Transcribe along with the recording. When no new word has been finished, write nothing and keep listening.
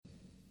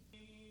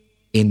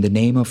In the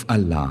name of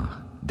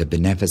Allah, the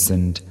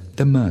Beneficent,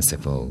 the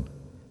Merciful.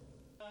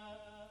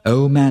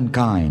 O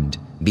mankind,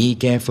 be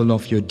careful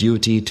of your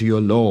duty to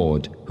your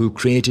Lord, who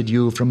created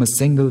you from a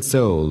single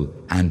soul,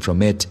 and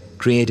from it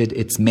created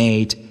its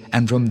mate,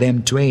 and from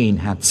them twain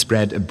hath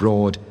spread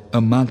abroad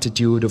a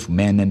multitude of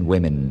men and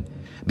women.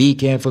 Be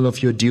careful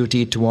of your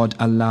duty toward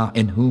Allah,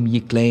 in whom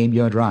ye claim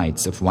your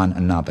rights of one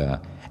another,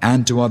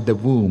 and toward the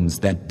wombs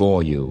that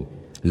bore you.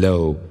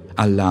 Lo,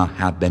 Allah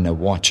hath been a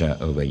watcher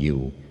over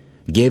you.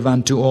 Give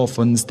unto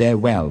orphans their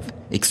wealth,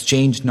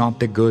 exchange not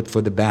the good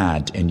for the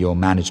bad in your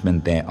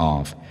management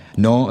thereof,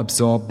 nor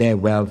absorb their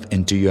wealth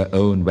into your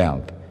own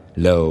wealth.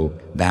 Lo,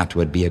 that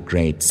would be a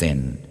great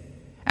sin.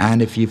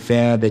 And if ye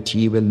fear that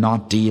ye will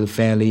not deal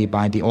fairly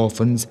by the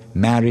orphans,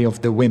 marry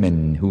of the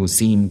women who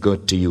seem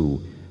good to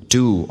you,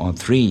 2 or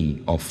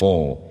 3 or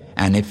 4.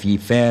 And if ye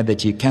fear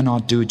that ye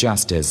cannot do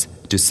justice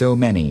to so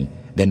many,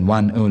 then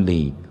one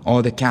only,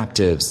 or the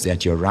captives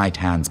that your right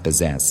hands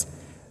possess.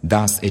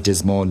 Thus it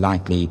is more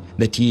likely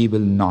that ye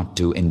will not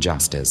do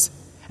injustice.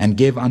 And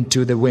give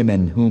unto the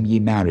women whom ye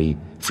marry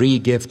free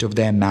gift of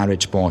their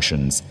marriage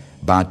portions.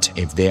 But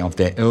if they of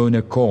their own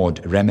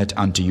accord remit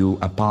unto you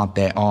a part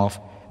thereof,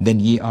 then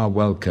ye are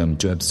welcome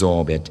to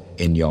absorb it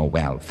in your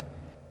wealth.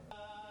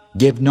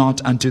 Give not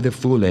unto the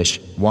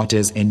foolish what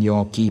is in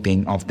your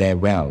keeping of their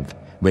wealth,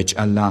 which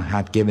Allah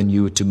hath given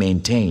you to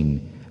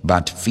maintain,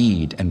 but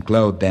feed and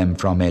clothe them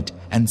from it,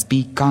 and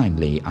speak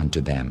kindly unto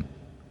them.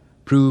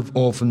 Prove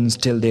orphans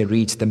till they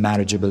reach the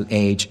marriageable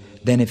age.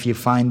 Then if ye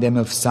find them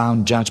of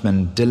sound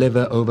judgment,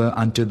 deliver over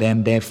unto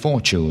them their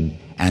fortune,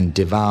 and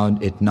devour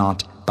it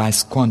not by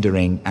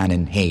squandering and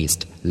in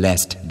haste,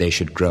 lest they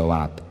should grow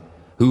up.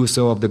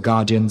 Whoso of the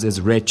guardians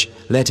is rich,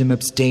 let him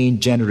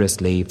abstain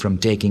generously from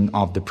taking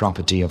of the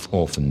property of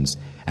orphans,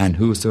 and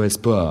whoso is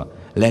poor,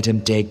 let him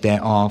take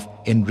thereof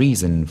in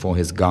reason for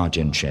his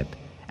guardianship.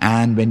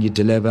 And when you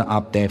deliver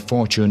up their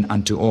fortune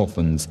unto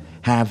orphans,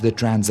 have the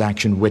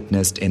transaction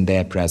witnessed in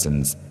their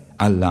presence.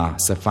 Allah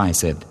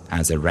sufficeth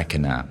as a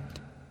reckoner.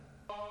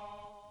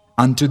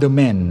 Unto the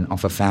men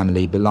of a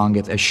family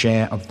belongeth a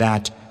share of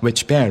that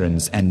which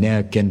parents and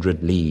near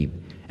kindred leave,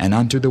 and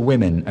unto the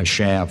women a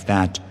share of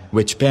that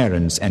which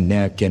parents and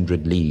near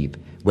kindred leave,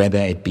 whether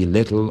it be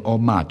little or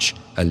much,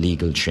 a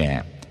legal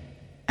share.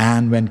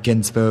 And when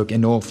kinsfolk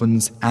and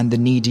orphans and the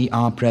needy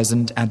are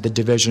present at the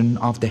division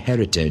of the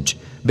heritage,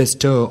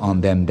 bestow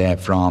on them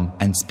therefrom,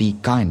 and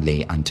speak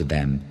kindly unto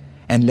them.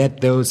 And let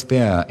those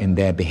fear in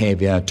their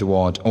behavior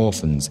toward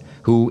orphans,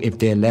 who, if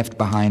they left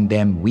behind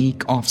them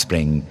weak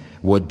offspring,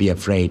 would be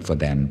afraid for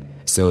them.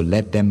 So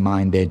let them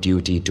mind their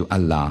duty to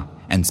Allah,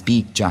 and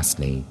speak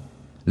justly.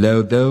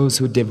 Lo, those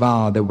who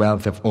devour the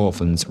wealth of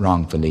orphans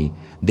wrongfully,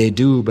 they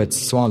do but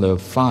swallow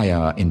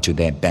fire into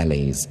their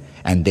bellies,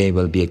 and they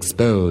will be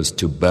exposed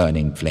to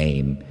burning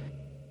flame.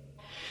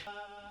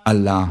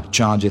 Allah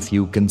chargeth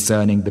you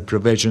concerning the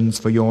provisions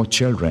for your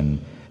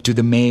children, to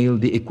the male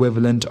the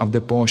equivalent of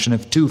the portion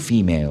of 2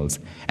 females,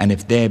 and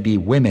if there be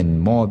women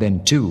more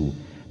than 2,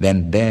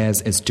 then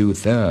theirs is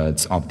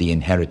 2/3 of the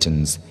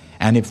inheritance,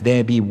 and if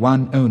there be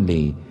one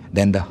only,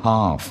 then the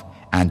half,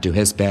 and to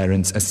his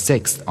parents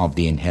 1/6 of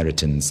the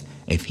inheritance,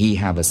 if he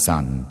have a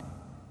son.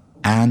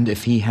 And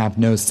if he have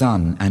no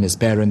son, and his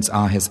parents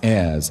are his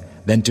heirs,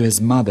 then to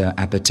his mother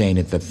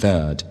appertaineth the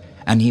 1/3,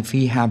 and if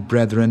he have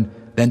brethren,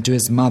 then to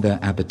his mother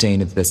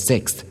appertaineth the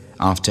 1/6,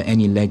 after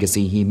any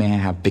legacy he may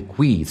have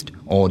bequeathed,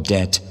 or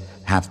debt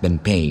hath been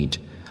paid.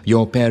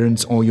 Your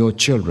parents or your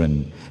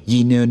children,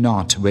 ye know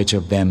not which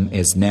of them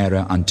is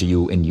nearer unto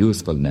you in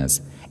usefulness.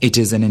 It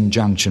is an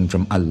injunction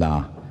from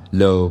Allah.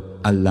 Lo,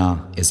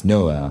 Allah is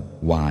knower,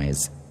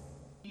 wise.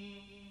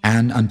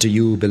 And unto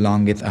you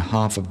belongeth a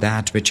half of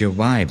that which your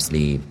wives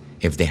leave,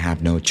 if they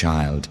have no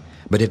child.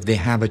 But if they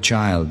have a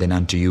child, then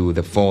unto you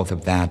the 1/4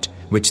 of that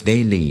which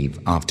they leave,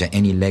 after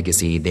any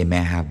legacy they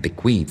may have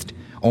bequeathed,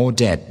 or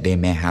debt they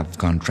may have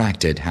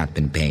contracted hath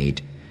been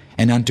paid.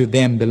 And unto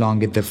them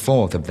belongeth the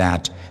 1/4 of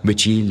that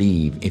which ye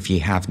leave, if ye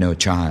have no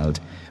child.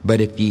 But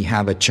if ye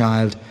have a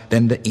child,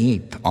 then the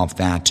 1/8 of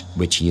that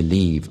which ye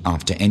leave,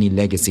 after any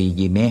legacy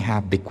ye may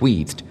have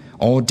bequeathed,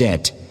 or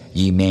debt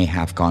ye may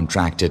have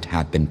contracted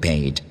hath been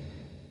paid.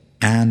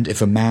 And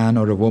if a man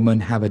or a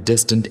woman have a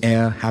distant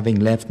heir, having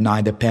left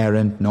neither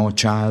parent nor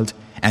child,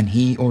 and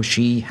he or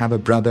she have a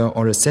brother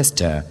or a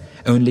sister,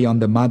 only on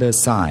the mother's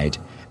side,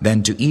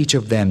 then to each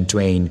of them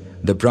twain,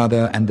 the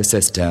brother and the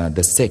sister,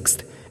 the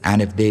 1/6,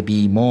 and if they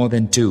be more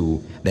than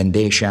 2, then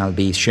they shall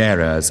be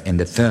sharers in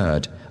the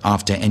 1/3,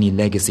 after any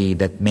legacy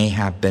that may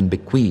have been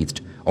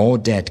bequeathed, or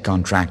debt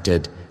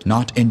contracted,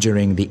 not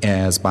injuring the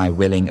heirs by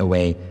willing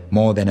away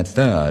more than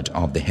 1/3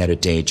 of the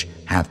heritage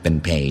hath been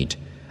paid.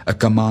 A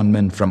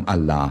commandment from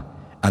Allah.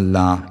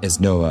 Allah is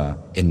knower,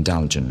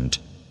 indulgent.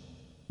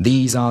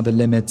 These are the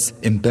limits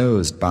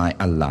imposed by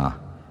Allah.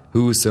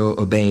 Whoso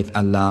obeyeth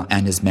Allah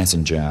and His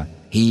Messenger,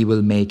 He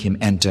will make him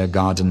enter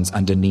gardens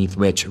underneath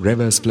which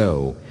rivers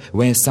flow,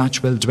 where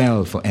such will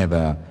dwell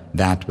forever.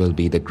 That will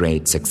be the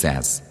great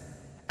success.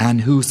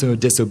 And whoso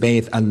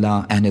disobeyeth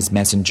Allah and His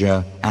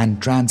Messenger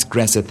and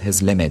transgresseth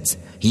His limits,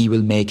 He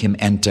will make him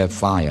enter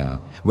fire,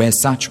 where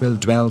such will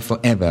dwell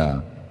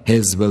forever.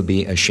 His will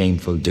be a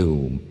shameful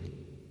doom.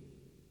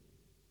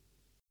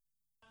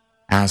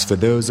 As for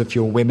those of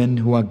your women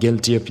who are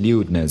guilty of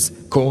lewdness,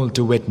 call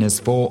to witness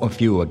 4 of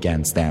you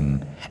against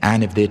them.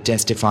 And if they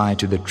testify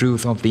to the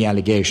truth of the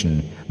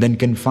allegation, then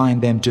confine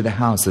them to the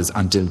houses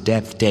until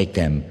death take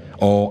them,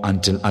 or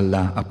until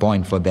Allah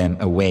appoint for them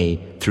a way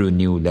through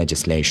new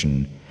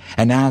legislation.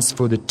 And as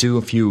for the 2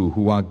 of you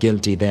who are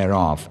guilty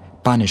thereof,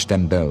 punish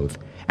them both.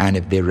 And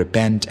if they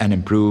repent and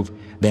improve,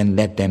 then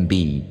let them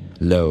be.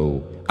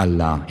 Lo,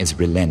 Allah is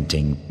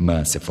relenting,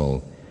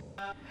 merciful.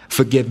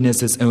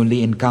 Forgiveness is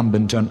only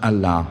incumbent on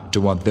Allah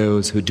toward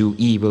those who do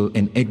evil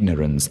in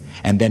ignorance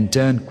and then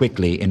turn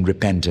quickly in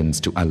repentance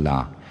to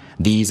Allah.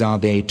 These are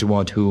they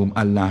toward whom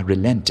Allah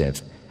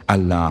relenteth.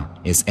 Allah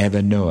is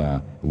ever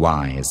knower,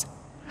 wise.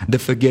 The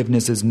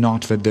forgiveness is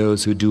not for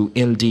those who do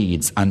ill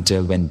deeds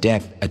until when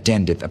death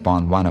attendeth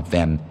upon one of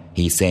them,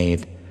 he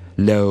saith,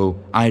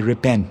 Lo, I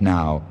repent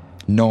now,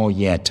 nor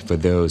yet for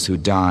those who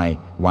die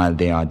while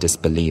they are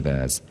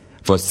disbelievers.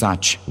 For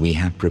such we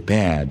have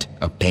prepared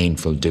a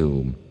painful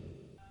doom.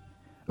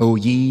 O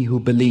ye who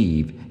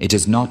believe, it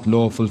is not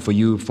lawful for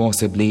you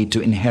forcibly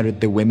to inherit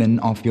the women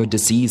of your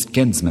deceased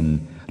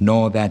kinsmen,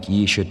 nor that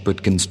ye should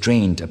put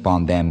constraint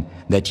upon them,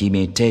 that ye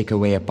may take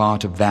away a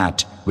part of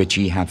that which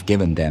ye have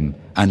given them,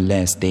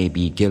 unless they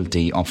be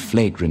guilty of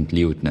flagrant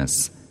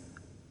lewdness.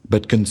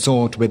 But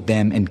consort with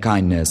them in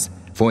kindness,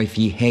 for if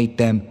ye hate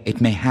them, it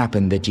may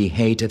happen that ye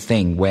hate a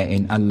thing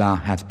wherein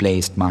Allah hath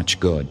placed much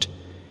good.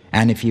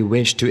 And if ye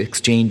wish to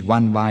exchange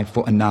one wife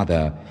for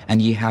another,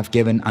 and ye have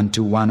given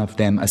unto one of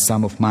them a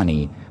sum of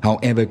money,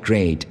 however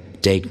great,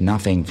 take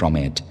nothing from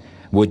it.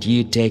 Would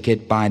ye take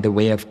it by the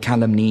way of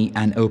calumny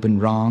and open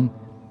wrong?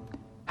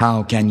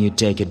 How can you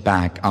take it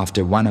back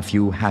after one of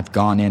you hath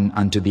gone in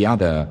unto the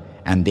other,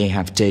 and they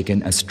have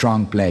taken a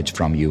strong pledge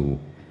from you?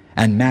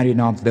 And marry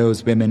not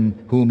those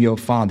women whom your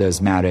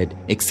fathers married,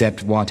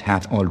 except what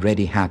hath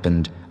already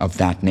happened of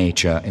that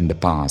nature in the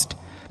past.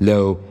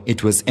 Lo,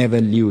 it was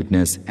ever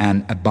lewdness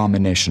and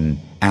abomination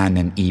and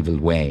an evil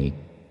way.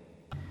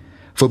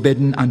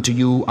 Forbidden unto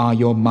you are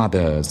your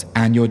mothers,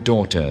 and your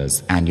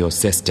daughters, and your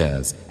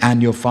sisters,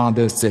 and your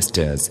father's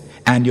sisters,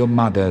 and your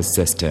mother's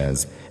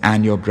sisters,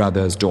 and your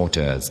brother's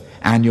daughters,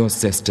 and your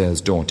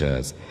sister's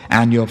daughters,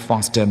 and your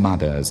foster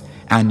mothers,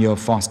 and your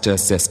foster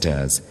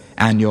sisters,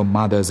 and your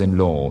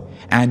mothers-in-law,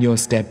 and your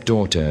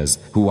stepdaughters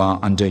who are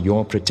under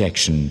your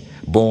protection,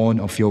 born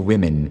of your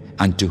women,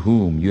 unto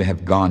whom you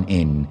have gone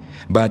in.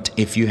 But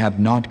if you have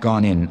not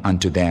gone in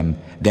unto them,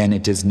 then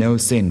it is no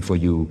sin for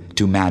you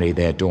to marry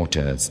their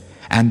daughters,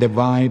 and the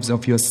wives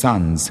of your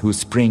sons who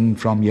spring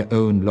from your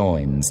own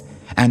loins.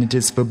 And it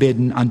is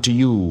forbidden unto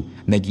you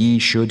that ye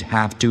should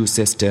have 2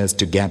 sisters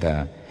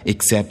together,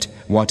 except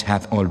what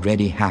hath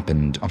already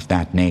happened of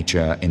that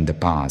nature in the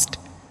past.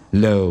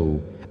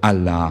 Lo,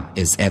 Allah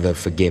is ever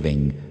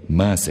forgiving,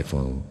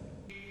 merciful.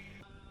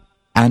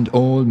 And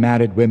all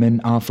married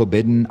women are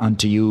forbidden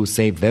unto you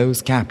save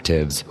those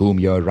captives whom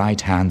your right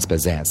hands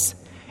possess.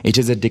 It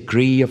is a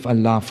decree of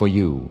Allah for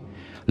you.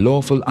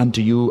 Lawful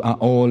unto you are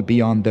all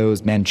beyond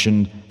those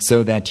mentioned,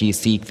 so that ye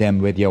seek them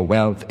with your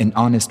wealth in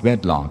honest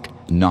wedlock,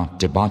 not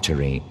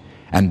debauchery.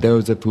 And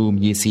those of whom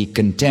ye seek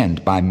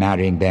content by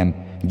marrying them,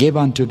 give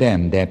unto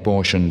them their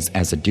portions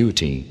as a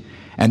duty.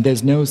 And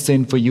there's no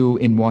sin for you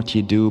in what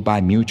ye do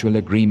by mutual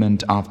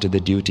agreement after the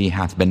duty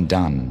hath been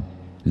done.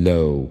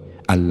 Lo,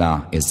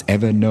 Allah is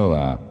ever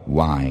knower,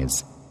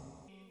 wise.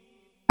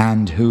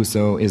 And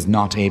whoso is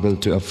not able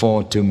to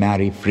afford to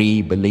marry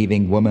free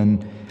believing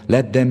woman,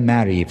 let them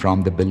marry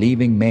from the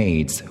believing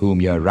maids whom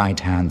your right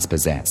hands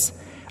possess.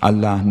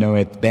 Allah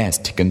knoweth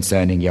best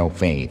concerning your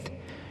faith.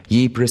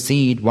 Ye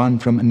proceed one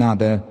from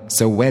another,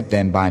 so wed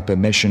them by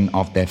permission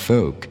of their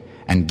folk,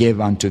 and give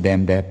unto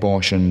them their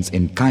portions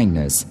in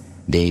kindness,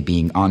 they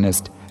being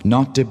honest,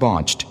 not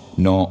debauched,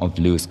 nor of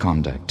loose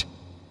conduct.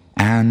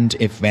 And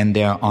if when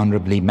they are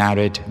honorably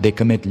married they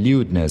commit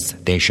lewdness,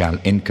 they shall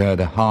incur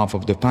the half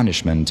of the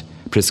punishment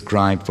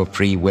prescribed for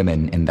free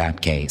women in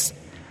that case.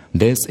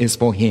 This is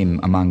for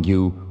him among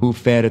you who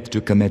feareth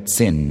to commit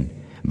sin,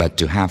 but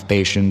to have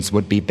patience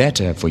would be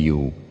better for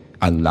you.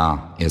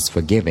 Allah is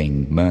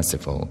forgiving,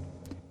 merciful.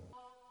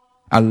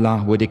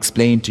 Allah would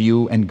explain to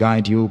you and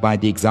guide you by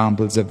the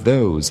examples of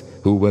those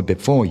who were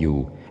before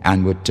you,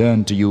 and would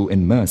turn to you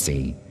in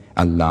mercy.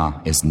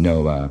 Allah is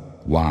knower,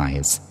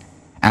 wise.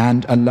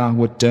 And Allah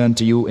would turn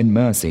to you in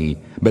mercy,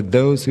 but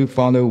those who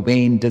follow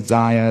vain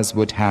desires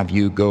would have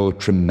you go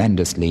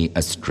tremendously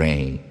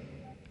astray.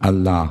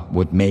 Allah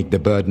would make the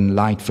burden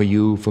light for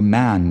you, for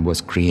man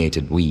was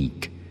created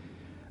weak.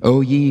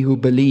 O ye who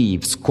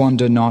believe,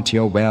 squander not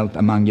your wealth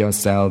among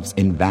yourselves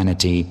in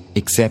vanity,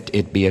 except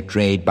it be a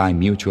trade by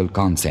mutual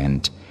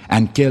consent,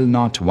 and kill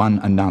not one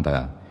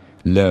another.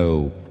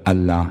 Lo,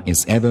 Allah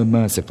is ever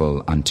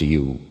merciful unto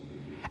you.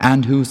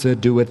 And whoso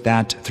doeth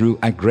that through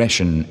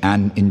aggression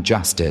and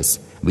injustice,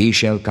 we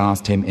shall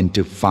cast him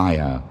into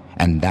fire,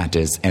 and that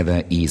is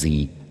ever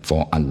easy,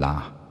 for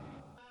Allah.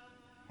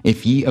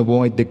 If ye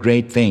avoid the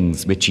great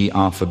things which ye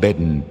are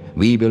forbidden,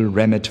 we will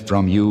remit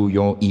from you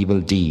your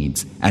evil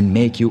deeds, and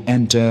make you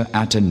enter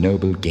at a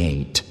noble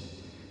gate.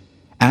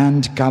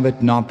 And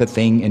covet not the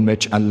thing in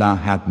which Allah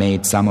hath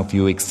made some of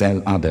you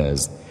excel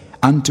others.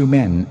 Unto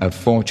men a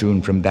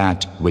fortune from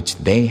that which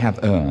they have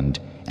earned,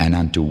 and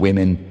unto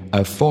women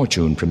a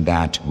fortune from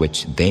that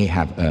which they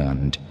have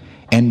earned.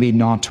 Envy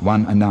not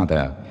one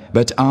another,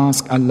 but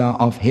ask Allah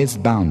of His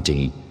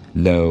bounty.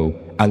 Lo,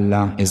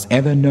 Allah is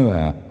ever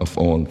knower of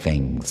all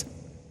things.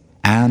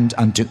 And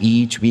unto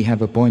each we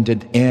have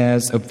appointed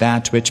heirs of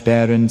that which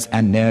parents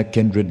and near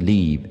kindred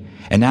leave.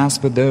 And as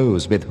for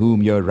those with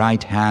whom your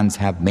right hands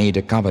have made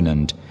a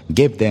covenant,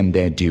 give them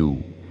their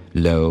due.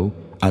 Lo,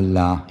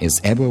 Allah is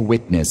ever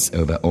witness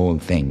over all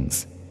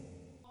things.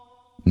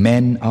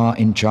 Men are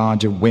in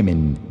charge of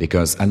women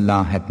because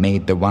Allah hath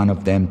made the one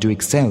of them to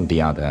excel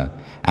the other,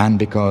 and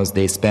because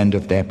they spend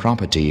of their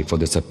property for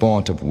the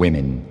support of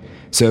women.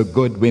 So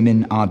good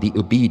women are the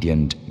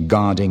obedient,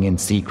 guarding in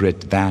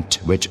secret that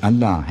which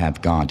Allah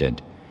hath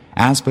guarded.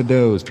 As for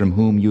those from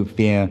whom you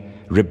fear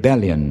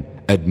rebellion,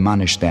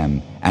 admonish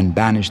them and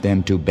banish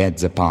them to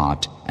beds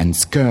apart and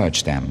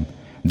scourge them.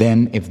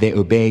 Then if they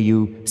obey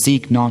you,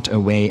 seek not a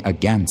way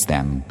against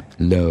them.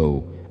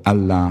 Lo,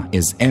 Allah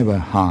is ever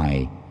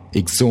high,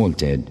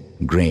 exalted,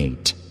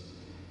 great.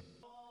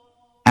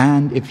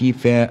 And if ye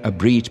fear a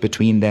breach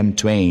between them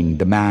twain,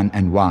 the man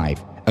and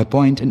wife,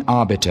 appoint an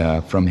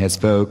arbiter from his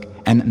folk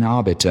and an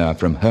arbiter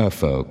from her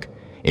folk.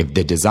 If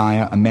they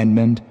desire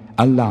amendment,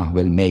 Allah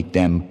will make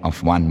them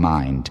of one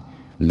mind.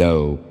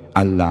 Lo,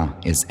 Allah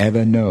is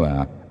ever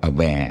knower,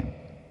 aware.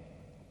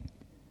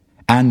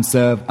 And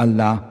serve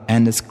Allah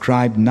and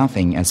ascribe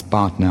nothing as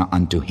partner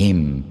unto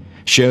Him.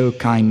 Show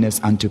kindness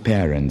unto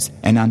parents,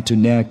 and unto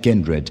near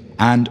kindred,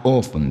 and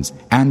orphans,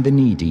 and the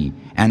needy,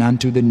 and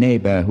unto the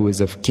neighbor who is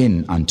of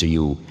kin unto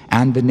you,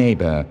 and the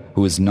neighbor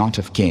who is not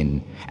of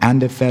kin,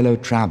 and the fellow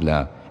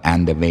traveler,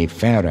 and the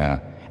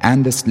wayfarer,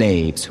 and the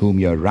slaves whom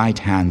your right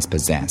hands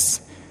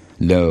possess.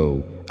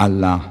 Lo,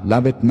 Allah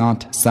loveth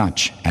not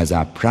such as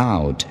are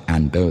proud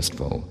and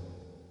boastful,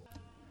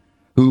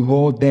 who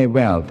hoard their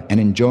wealth and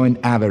enjoin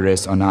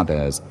avarice on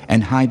others,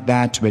 and hide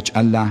that which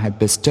Allah hath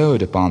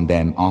bestowed upon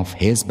them of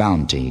His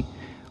bounty.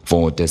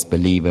 For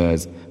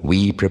disbelievers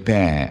we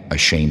prepare a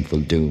shameful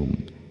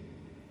doom.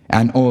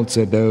 And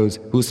also those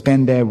who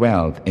spend their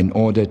wealth in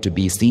order to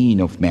be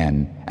seen of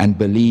men, and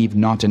believe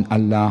not in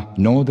Allah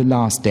nor the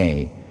last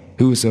day.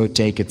 Whoso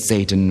taketh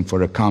Satan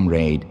for a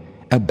comrade,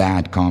 a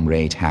bad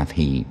comrade hath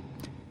he.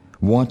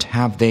 What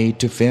have they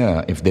to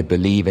fear if they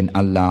believe in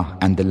Allah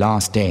and the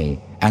last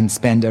day, and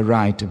spend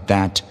aright of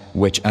that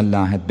which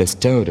Allah hath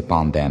bestowed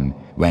upon them,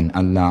 when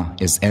Allah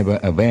is ever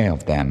aware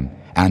of them,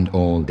 and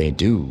all they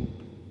do?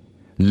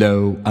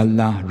 Lo,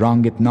 Allah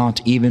wrongeth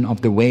not even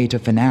of the weight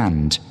of an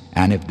ant,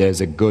 and if there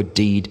is a good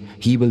deed,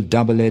 He will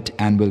double it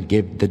and will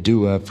give the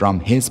doer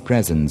from His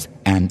presence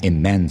an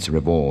immense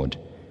reward.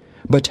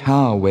 But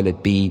how will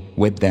it be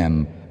with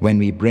them when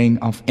we bring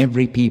of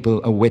every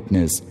people a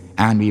witness,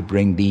 and we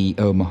bring thee,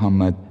 O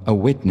Muhammad, a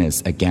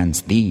witness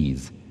against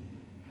these?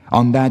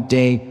 On that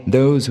day,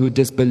 those who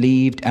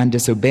disbelieved and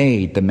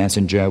disobeyed the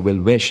Messenger will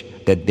wish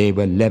that they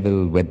were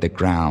level with the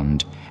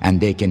ground,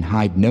 and they can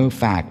hide no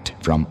fact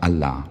from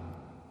Allah.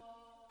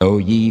 O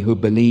ye who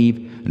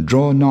believe,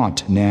 draw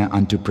not near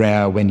unto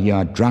prayer when ye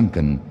are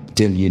drunken,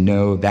 till ye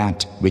know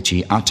that which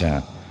ye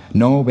utter,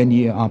 nor when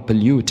ye are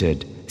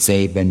polluted,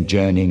 save when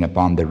journeying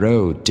upon the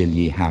road till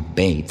ye have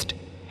bathed.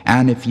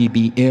 And if ye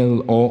be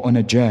ill or on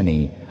a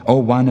journey,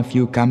 or one of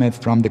you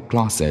cometh from the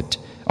closet,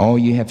 or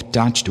ye have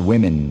touched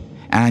women,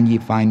 and ye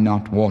find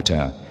not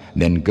water,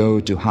 then go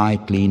to high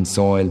clean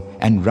soil,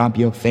 and rub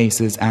your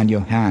faces and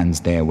your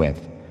hands therewith.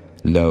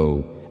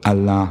 Lo,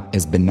 Allah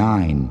is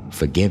benign,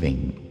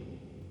 forgiving.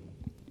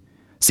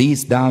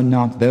 Seest thou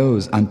not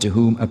those unto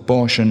whom a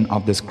portion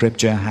of the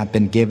scripture hath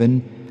been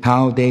given,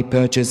 how they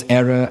purchase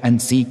error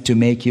and seek to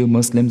make you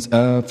Muslims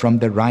err from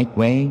the right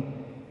way?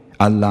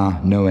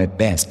 Allah knoweth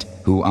best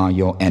who are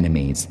your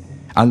enemies.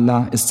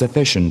 Allah is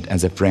sufficient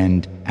as a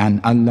friend, and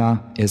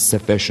Allah is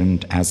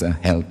sufficient as a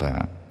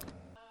helper.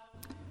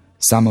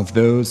 Some of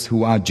those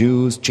who are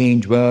Jews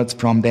change words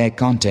from their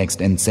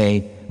context and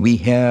say, we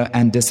hear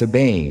and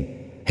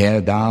disobey. Hear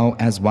thou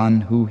as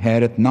one who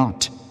heareth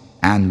not,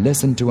 and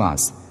listen to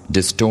us,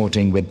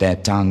 distorting with their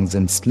tongues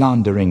and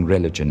slandering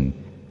religion.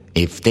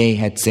 If they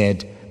had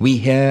said, we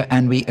hear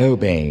and we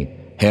obey,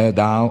 hear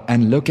thou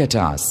and look at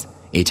us,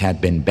 it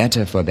had been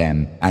better for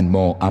them and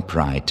more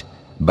upright.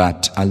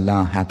 But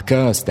Allah hath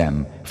cursed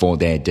them for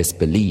their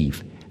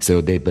disbelief,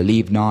 so they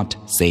believe not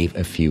save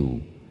a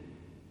few.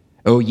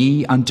 O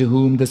ye unto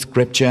whom the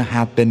scripture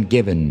hath been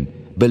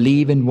given,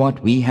 believe in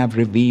what we have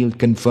revealed,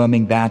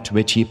 confirming that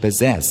which ye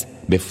possess,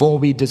 before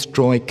we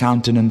destroy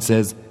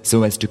countenances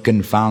so as to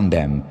confound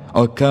them,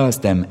 or curse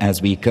them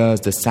as we curse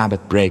the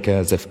Sabbath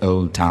breakers of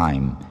old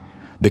time.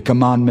 The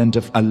commandment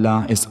of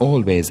Allah is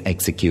always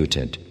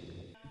executed.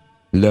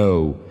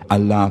 Lo,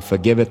 Allah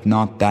forgiveth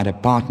not that a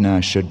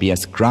partner should be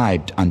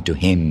ascribed unto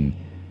Him.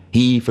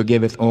 He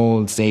forgiveth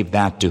all save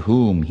that to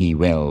whom He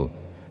will.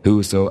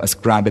 Whoso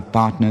ascribeth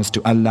partners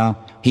to Allah,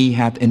 he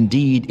hath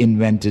indeed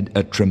invented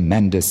a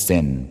tremendous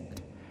sin.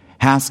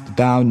 Hast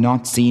thou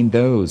not seen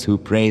those who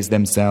praise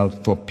themselves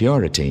for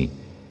purity?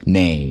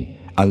 Nay,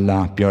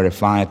 Allah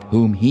purifieth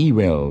whom He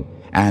will,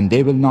 and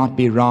they will not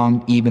be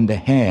wronged even the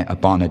hair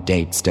upon a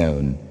date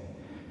stone.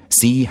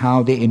 See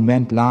how they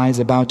invent lies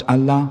about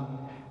Allah?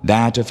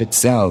 That of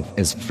itself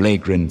is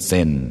flagrant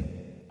sin.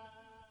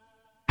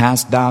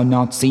 Hast thou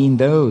not seen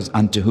those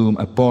unto whom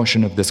a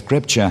portion of the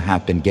scripture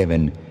hath been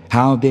given,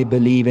 how they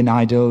believe in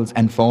idols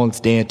and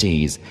false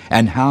deities,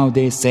 and how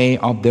they say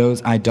of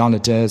those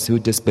idolaters who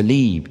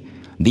disbelieve,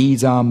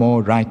 these are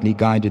more rightly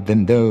guided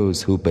than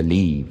those who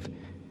believe.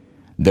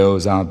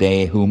 Those are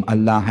they whom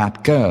Allah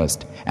hath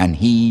cursed, and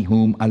he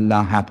whom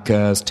Allah hath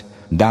cursed,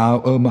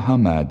 thou, O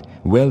Muhammad,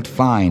 wilt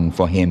find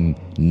for him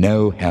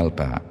no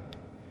helper.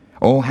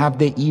 Or have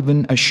they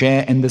even a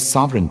share in the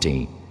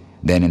sovereignty?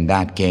 Then in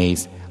that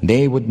case,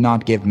 they would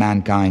not give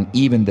mankind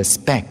even the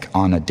speck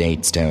on a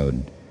date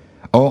stone.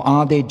 Or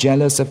are they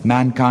jealous of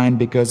mankind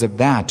because of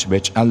that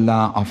which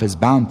Allah of His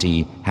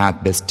bounty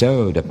hath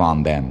bestowed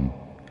upon them?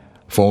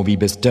 For we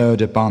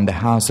bestowed upon the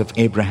house of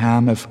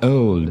Abraham of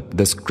old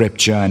the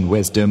scripture and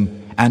wisdom,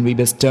 and we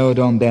bestowed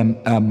on them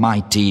a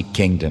mighty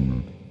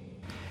kingdom.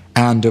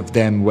 And of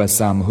them were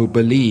some who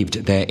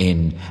believed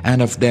therein,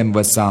 and of them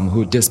were some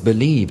who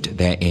disbelieved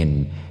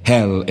therein.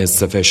 Hell is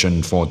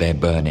sufficient for their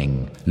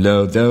burning.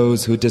 Lo,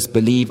 those who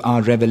disbelieve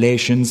our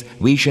revelations,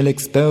 we shall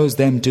expose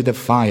them to the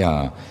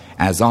fire.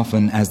 As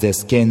often as their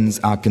skins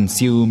are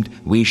consumed,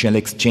 we shall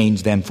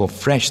exchange them for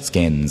fresh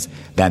skins,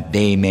 that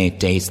they may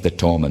taste the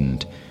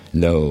torment.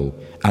 Lo,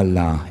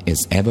 Allah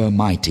is ever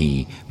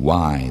mighty,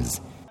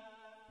 wise.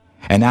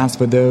 And as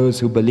for those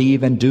who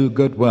believe and do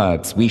good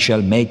works, we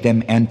shall make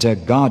them enter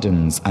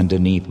gardens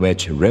underneath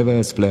which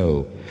rivers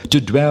flow, to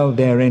dwell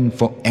therein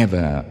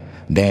forever.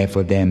 There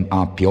for them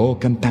are pure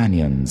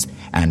companions,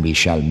 and we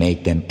shall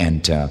make them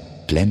enter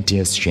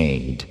plenteous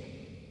shade.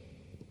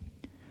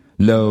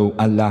 Lo,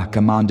 Allah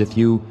commandeth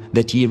you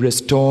that ye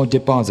restore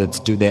deposits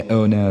to their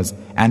owners,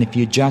 and if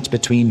ye judge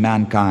between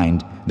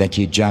mankind, that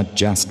ye judge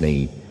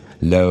justly.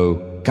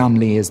 Lo,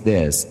 comely is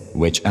this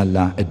which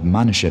Allah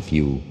admonisheth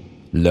you.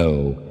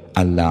 Lo,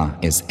 Allah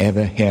is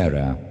ever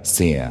hearer,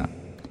 seer.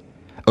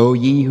 O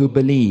ye who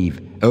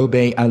believe,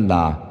 obey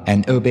Allah,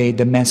 and obey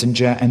the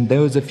Messenger and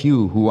those of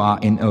you who are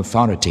in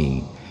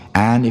authority.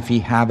 And if ye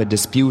have a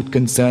dispute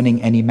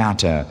concerning any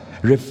matter,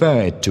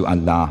 refer it to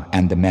Allah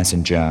and the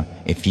Messenger,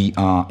 if ye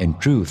are in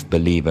truth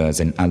believers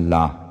in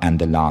Allah and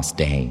the last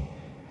day.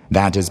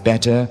 That is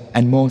better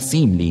and more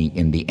seemly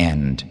in the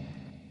end.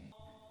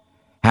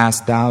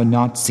 Hast thou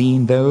not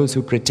seen those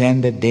who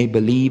pretend that they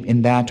believe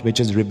in that which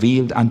is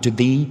revealed unto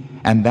thee,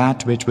 and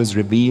that which was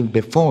revealed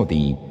before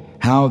thee,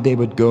 how they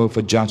would go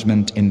for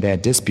judgment in their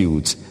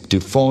disputes to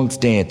false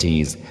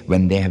deities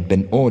when they have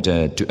been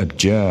ordered to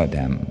abjure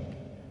them?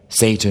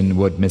 Satan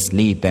would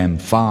mislead them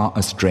far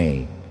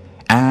astray.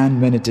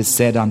 And when it is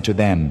said unto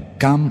them,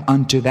 Come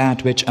unto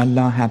that which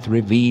Allah hath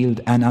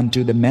revealed and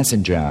unto the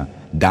Messenger,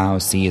 thou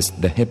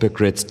seest the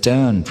hypocrites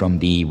turn from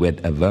thee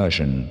with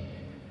aversion.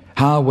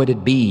 How would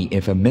it be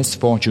if a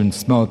misfortune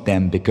smote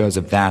them because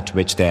of that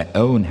which their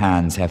own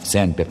hands have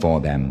sent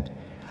before them?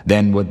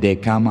 Then would they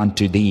come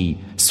unto thee,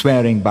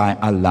 swearing by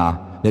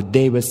Allah that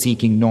they were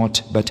seeking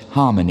naught but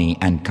harmony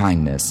and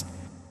kindness.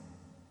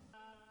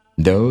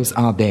 Those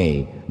are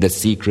they, the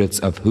secrets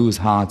of whose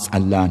hearts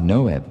Allah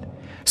knoweth.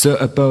 So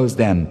oppose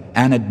them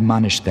and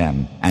admonish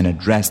them and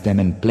address them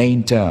in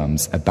plain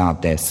terms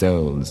about their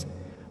souls.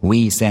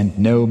 We sent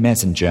no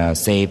messenger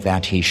save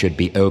that he should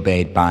be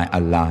obeyed by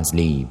Allah's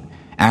leave.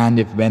 And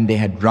if when they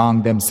had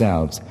wronged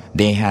themselves,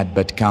 they had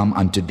but come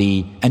unto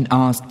thee and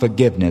asked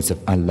forgiveness of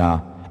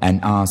Allah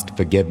and asked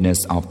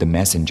forgiveness of the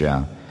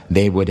Messenger,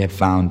 they would have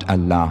found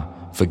Allah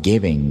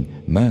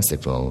forgiving,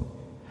 merciful.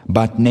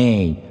 But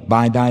nay,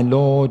 by thy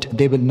Lord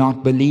they will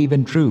not believe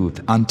in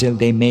truth until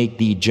they make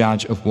thee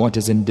judge of what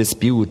is in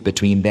dispute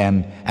between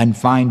them and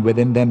find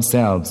within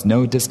themselves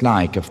no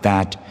dislike of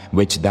that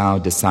which thou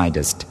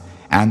decidest,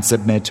 and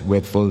submit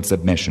with full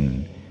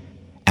submission.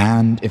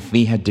 And if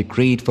we had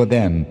decreed for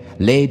them,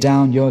 lay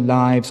down your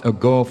lives or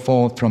go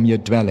forth from your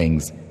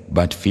dwellings,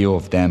 but few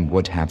of them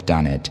would have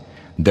done it.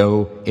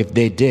 Though if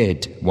they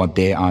did what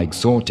they are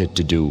exhorted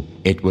to do,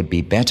 it would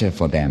be better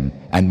for them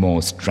and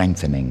more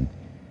strengthening.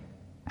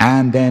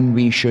 And then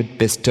we should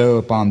bestow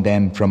upon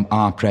them from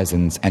our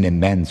presence an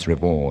immense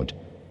reward,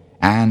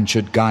 and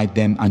should guide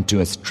them unto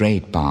a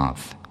straight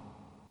path.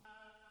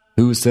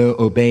 Whoso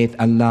obeyeth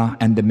Allah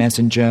and the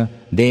Messenger,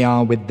 they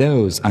are with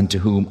those unto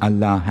whom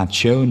Allah hath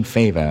shown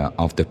favor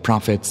of the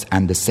prophets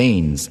and the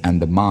saints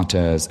and the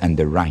martyrs and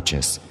the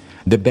righteous.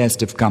 The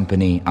best of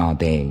company are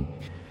they.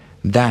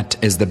 That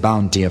is the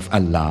bounty of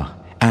Allah,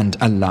 and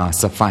Allah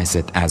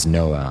sufficeth as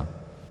knower.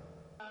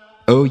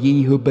 O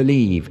ye who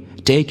believe,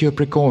 take your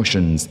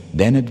precautions,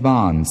 then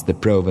advance the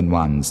proven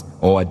ones,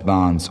 or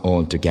advance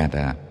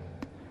altogether.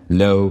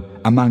 Lo,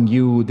 among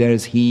you there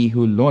is he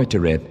who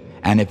loitereth,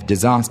 and if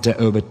disaster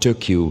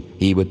overtook you,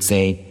 he would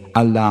say,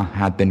 Allah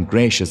had been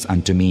gracious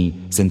unto me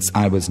since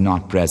I was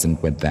not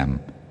present with them.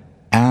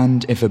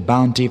 And if a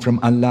bounty from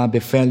Allah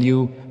befell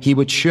you, He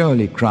would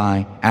surely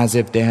cry as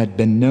if there had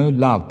been no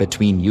love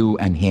between you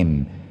and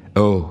Him.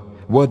 Oh,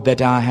 would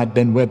that I had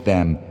been with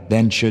them,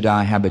 then should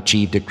I have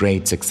achieved a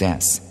great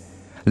success.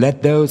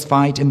 Let those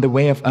fight in the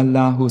way of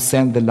Allah who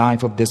sell the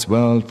life of this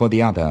world for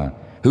the other.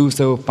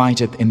 Whoso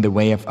fighteth in the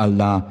way of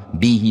Allah,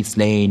 be he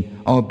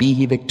slain or be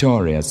he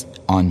victorious,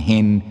 on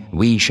him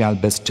we shall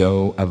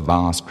bestow a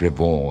vast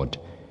reward.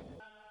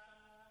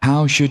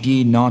 How should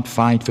ye not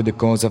fight for the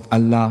cause of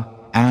Allah,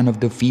 and of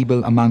the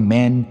feeble among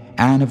men,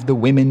 and of the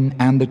women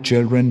and the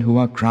children who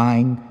are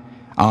crying?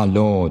 Our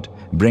Lord,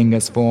 bring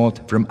us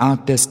forth from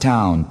out this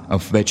town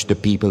of which the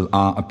people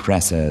are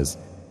oppressors.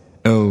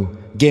 O,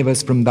 give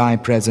us from thy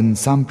presence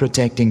some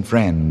protecting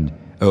friend.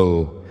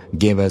 O,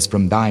 give us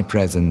from thy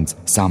presence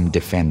some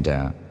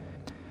defender.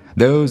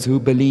 Those who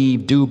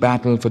believe do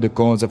battle for the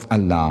cause of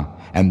Allah,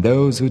 and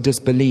those who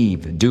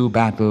disbelieve do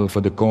battle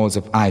for the cause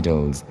of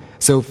idols.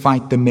 So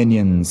fight the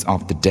minions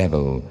of the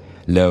devil.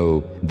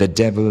 Lo, the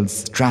devil's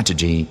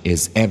strategy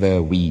is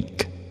ever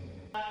weak.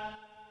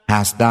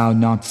 Hast thou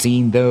not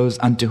seen those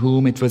unto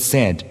whom it was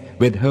said,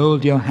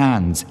 withhold your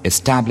hands,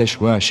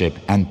 establish worship,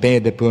 and pay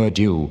the poor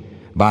due?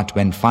 But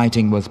when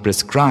fighting was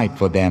prescribed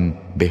for them,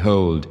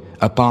 behold,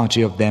 a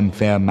party of them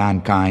fear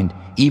mankind,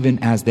 even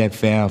as they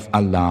fear of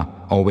Allah,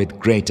 or with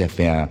greater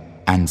fear,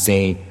 and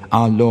say,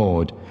 Our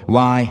Lord,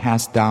 why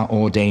hast thou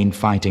ordained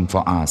fighting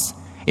for us?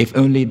 If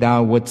only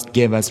thou wouldst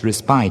give us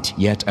respite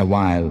yet a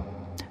while.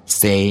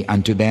 Say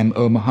unto them,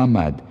 O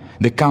Muhammad,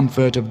 the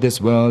comfort of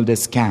this world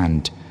is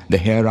scant. The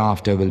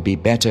hereafter will be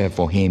better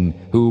for him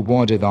who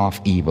wardeth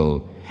off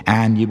evil,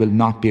 and you will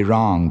not be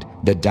wronged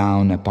the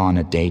down upon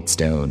a date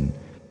stone.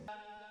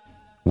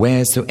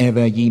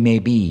 Wheresoever ye may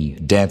be,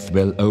 death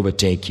will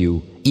overtake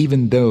you,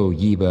 even though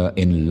ye were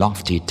in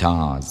lofty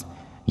towers.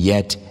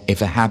 Yet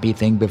if a happy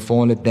thing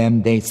befalleth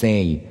them, they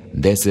say,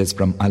 This is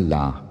from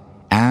Allah.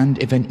 And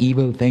if an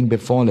evil thing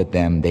befalleth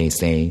them, they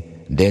say,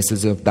 This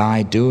is of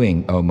thy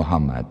doing, O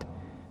Muhammad.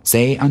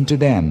 Say unto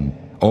them,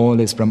 All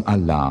is from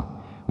Allah.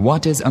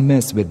 What is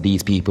amiss with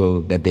these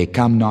people that they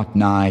come not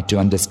nigh to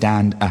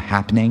understand a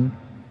happening?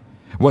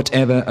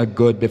 Whatever a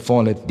good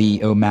befalleth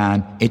thee, O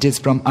man, it is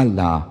from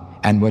Allah,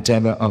 and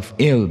whatever of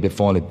ill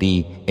befalleth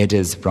thee, it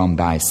is from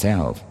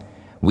thyself.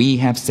 We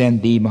have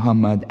sent thee,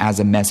 Muhammad, as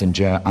a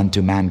messenger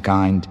unto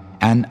mankind,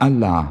 and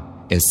Allah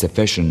is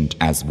sufficient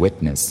as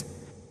witness.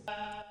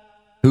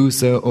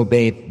 Whoso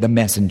obeyeth the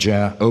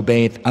messenger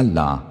obeyeth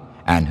Allah,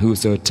 and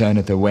whoso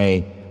turneth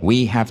away,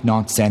 we have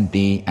not sent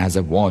thee as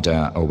a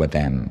warder over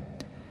them.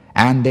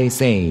 And they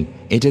say,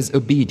 It is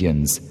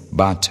obedience,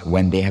 but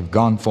when they have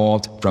gone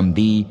forth from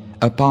thee,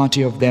 a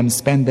party of them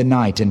spend the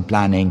night in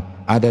planning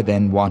other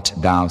than what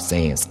thou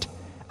sayest.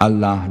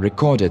 Allah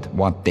recordeth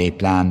what they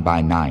plan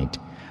by night.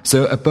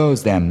 So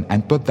oppose them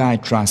and put thy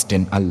trust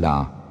in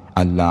Allah.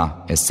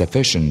 Allah is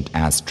sufficient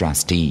as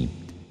trustee.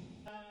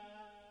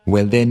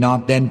 Will they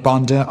not then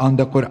ponder on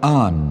the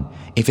Quran?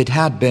 If it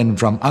had been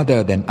from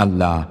other than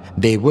Allah,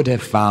 they would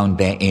have found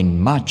therein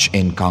much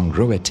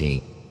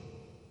incongruity.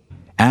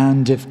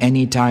 And if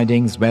any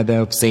tidings, whether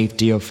of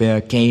safety or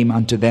fear, came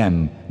unto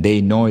them,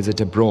 they noise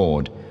it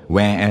abroad.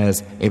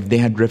 Whereas if they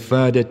had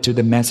referred it to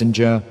the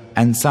messenger,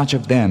 and such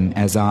of them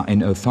as are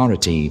in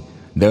authority,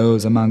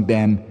 those among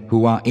them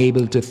who are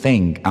able to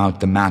think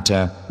out the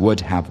matter would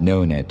have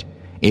known it.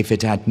 If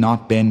it had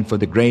not been for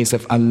the grace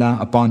of Allah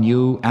upon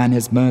you and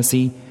His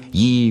mercy,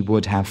 ye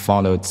would have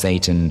followed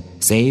Satan,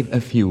 save a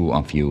few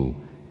of you.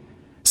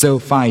 So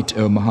fight,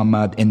 O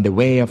Muhammad, in the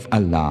way of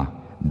Allah.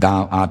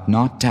 Thou art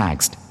not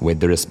taxed with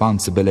the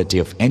responsibility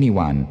of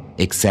anyone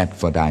except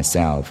for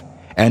thyself,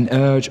 and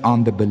urge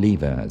on the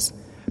believers.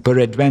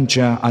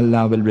 Peradventure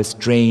Allah will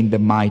restrain the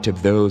might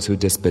of those who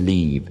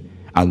disbelieve.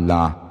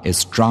 Allah is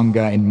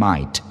stronger in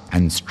might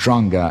and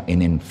stronger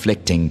in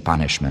inflicting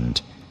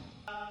punishment.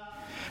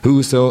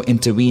 Whoso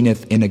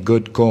interveneth in a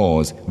good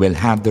cause will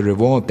have the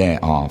reward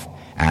thereof,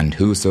 and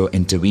whoso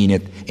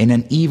interveneth in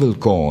an evil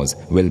cause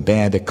will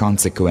bear the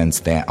consequence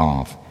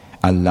thereof.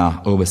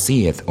 Allah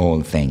overseeth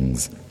all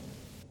things.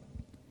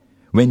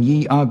 When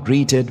ye are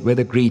greeted with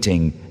a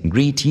greeting,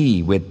 greet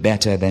ye with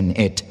better than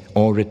it,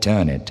 or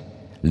return it.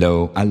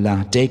 Lo,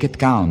 Allah taketh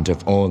count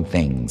of all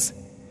things.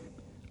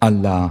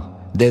 Allah,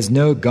 there's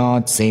no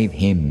God save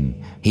Him.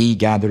 He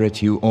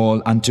gathereth you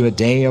all unto a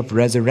day of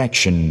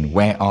resurrection,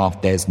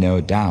 whereof there's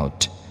no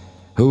doubt.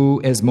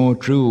 Who is more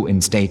true in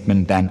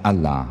statement than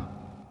Allah?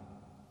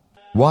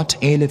 What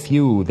aileth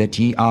you that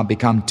ye are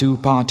become two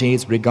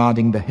parties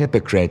regarding the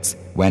hypocrites,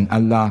 when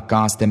Allah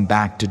cast them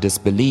back to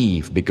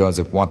disbelief because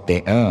of what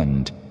they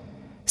earned?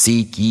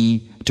 Seek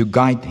ye to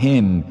guide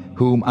him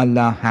whom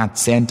Allah hath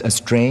sent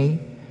astray?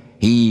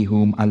 He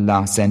whom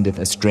Allah sendeth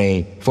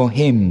astray, for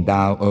him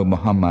thou, O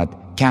Muhammad,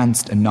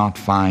 canst not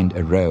find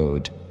a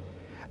road.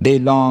 They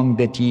long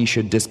that ye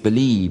should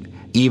disbelieve,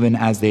 even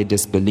as they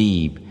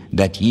disbelieve,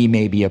 that ye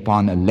may be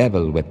upon a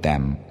level with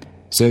them.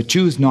 So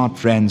choose not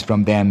friends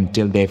from them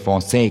till they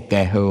forsake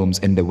their homes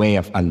in the way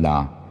of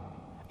Allah.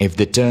 If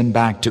they turn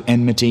back to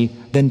enmity,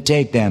 then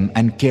take them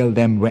and kill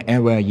them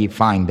wherever ye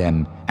find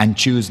them, and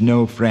choose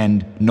no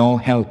friend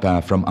nor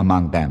helper from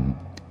among them,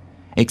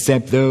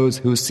 except those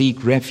who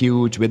seek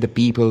refuge with the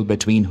people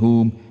between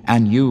whom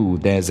and you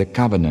there is a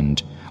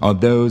covenant, or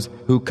those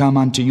who come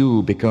unto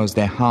you because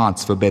their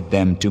hearts forbid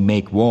them to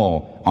make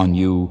war on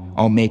you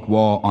or make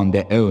war on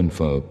their own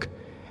folk.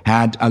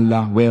 Had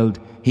Allah willed,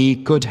 He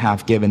could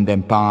have given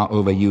them power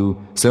over you,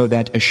 so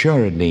that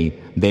assuredly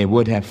they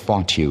would have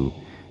fought you.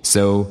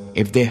 So,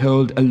 if they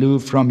hold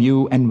aloof from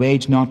you and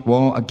wage not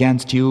war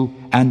against you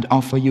and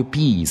offer you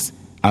peace,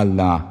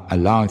 Allah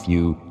alloweth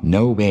you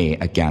no way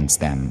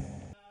against them.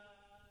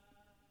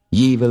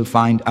 Ye will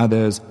find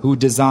others who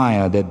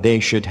desire that they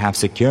should have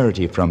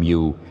security from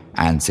you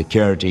and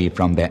security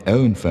from their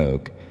own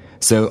folk.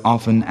 So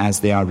often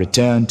as they are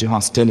returned to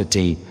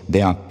hostility,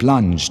 they are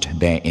plunged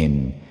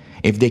therein.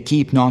 If they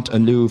keep not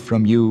aloof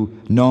from you,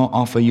 nor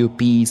offer you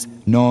peace,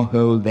 nor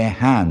hold their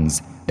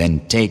hands,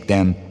 then take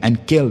them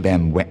and kill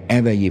them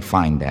wherever ye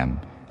find them.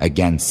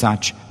 Against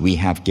such we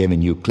have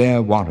given you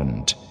clear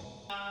warrant.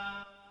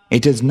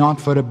 It is not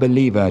for a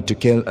believer to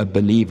kill a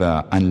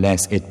believer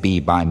unless it be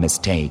by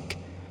mistake.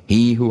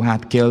 He who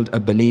hath killed a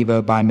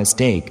believer by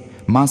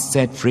mistake must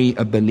set free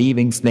a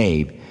believing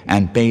slave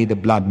and pay the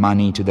blood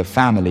money to the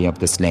family of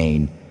the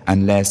slain,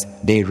 unless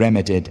they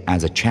remit it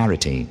as a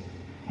charity.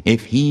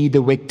 If he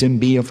the victim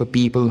be of a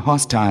people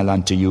hostile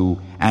unto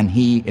you, and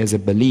he is a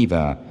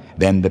believer,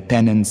 then the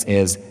penance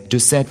is to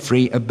set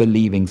free a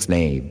believing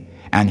slave.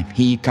 And if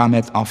he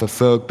cometh of a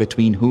folk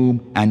between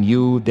whom and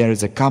you there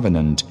is a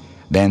covenant,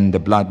 then the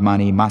blood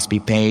money must be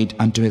paid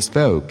unto his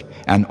folk,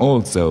 and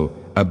also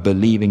a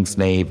believing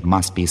slave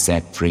must be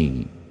set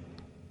free.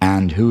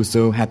 And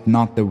whoso hath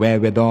not the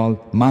wherewithal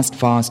must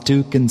fast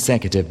 2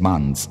 consecutive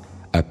months,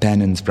 a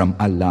penance from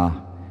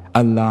Allah.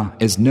 Allah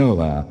is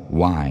knower,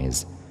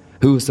 wise.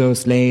 Whoso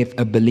slayeth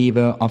a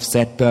believer of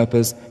set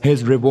purpose,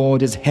 his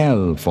reward is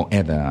hell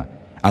forever.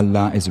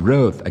 Allah is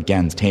wroth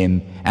against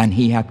him, and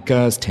He hath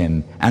cursed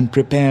him, and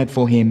prepared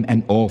for him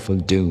an awful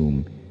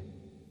doom.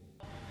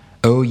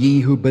 O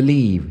ye who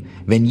believe,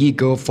 when ye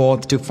go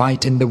forth to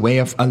fight in the way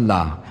of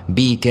Allah,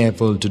 be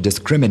careful to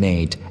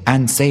discriminate,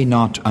 and say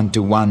not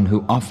unto one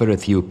who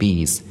offereth you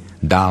peace,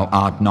 Thou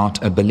art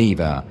not a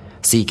believer,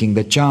 seeking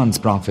the chance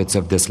profits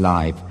of this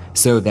life,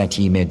 so that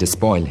ye may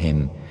despoil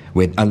him.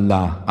 With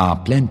Allah are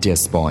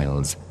plenteous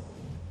spoils.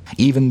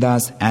 Even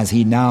thus as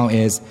He now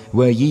is,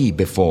 were ye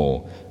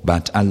before,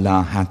 but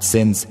Allah hath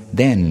since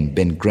then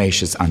been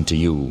gracious unto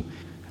you.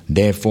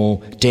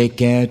 Therefore take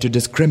care to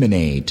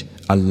discriminate.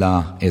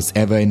 Allah is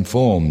ever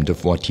informed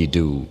of what ye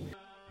do.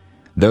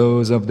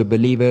 Those of the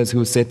believers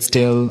who sit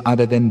still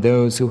other than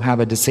those who have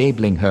a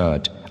disabling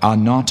hurt are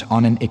not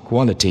on an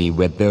equality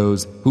with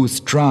those who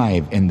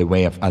strive in the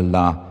way of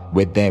Allah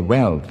with their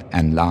wealth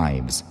and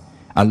lives.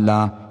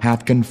 Allah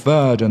hath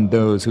conferred on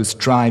those who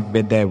strive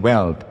with their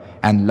wealth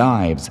and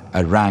lives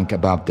a rank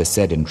above the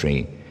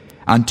sedentary.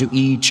 Unto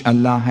each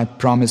Allah hath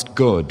promised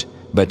good,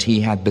 but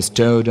He hath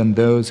bestowed on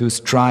those who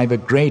strive a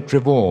great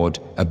reward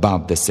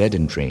above the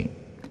sedentary.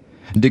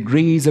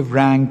 Degrees of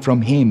rank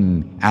from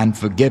Him and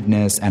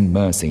forgiveness and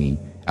mercy.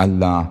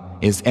 Allah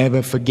is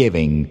ever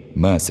forgiving,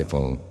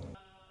 merciful.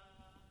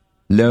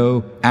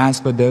 Lo, as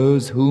for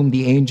those whom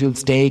the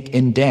angels take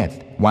in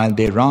death while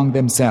they wrong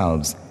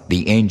themselves,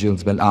 the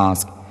angels will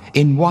ask,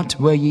 In what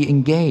were ye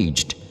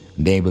engaged?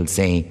 They will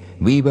say,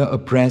 We were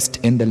oppressed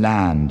in the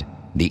land.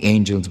 The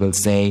angels will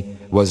say,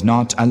 Was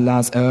not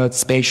Allah's earth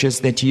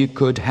spacious that you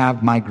could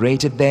have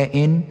migrated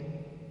therein?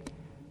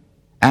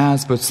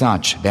 As for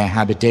such, their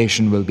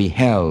habitation will be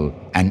hell,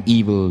 an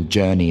evil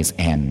journey's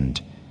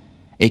end.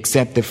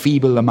 Except the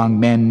feeble among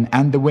men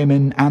and the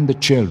women and the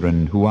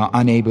children who are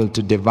unable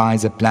to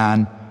devise a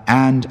plan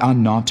and are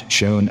not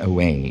shown a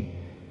way.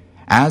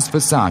 As for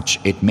such,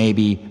 it may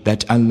be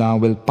that Allah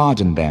will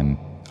pardon them.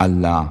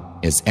 Allah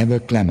is ever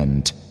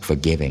clement,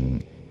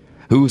 forgiving.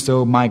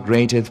 Whoso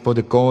migrateth for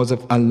the cause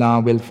of Allah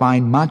will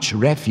find much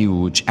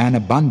refuge and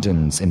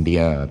abundance in the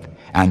earth.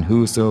 And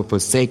whoso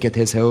forsaketh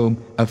his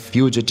home, a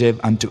fugitive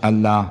unto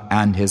Allah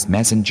and His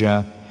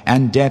Messenger,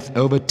 and death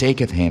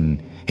overtaketh him,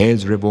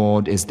 his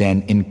reward is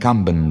then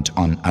incumbent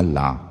on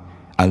Allah.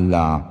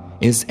 Allah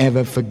is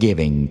ever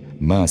forgiving,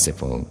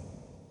 merciful.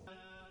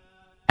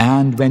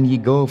 And when ye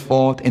go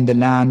forth in the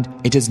land,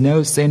 it is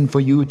no sin for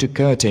you to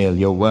curtail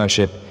your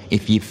worship,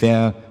 if ye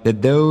fear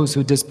that those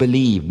who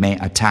disbelieve may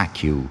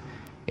attack you.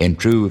 In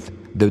truth,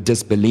 the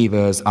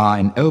disbelievers are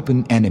an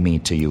open enemy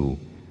to you.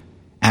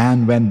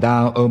 And when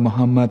thou, O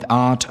Muhammad,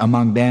 art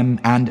among them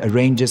and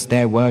arrangest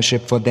their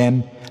worship for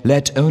them,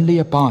 let only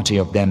a party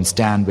of them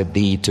stand with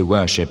thee to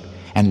worship,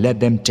 and let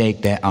them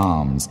take their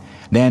arms.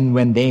 Then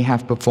when they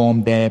have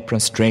performed their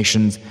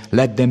prostrations,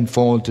 let them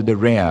fall to the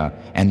rear,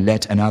 and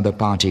let another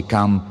party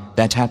come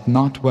that hath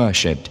not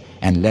worshipped,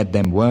 and let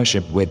them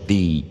worship with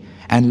thee,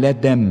 and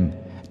let them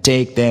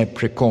take their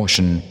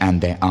precaution and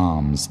their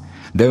arms.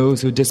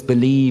 Those who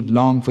disbelieve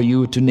long for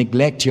you to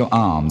neglect your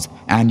arms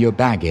and your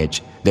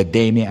baggage, that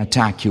they may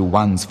attack you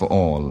once for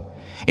all.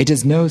 It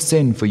is no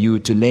sin for you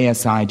to lay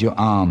aside your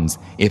arms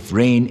if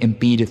rain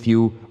impedeth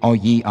you or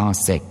ye are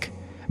sick.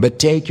 But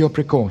take your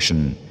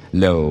precaution.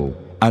 Lo,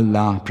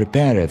 Allah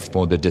prepareth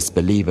for the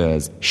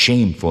disbelievers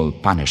shameful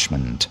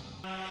punishment.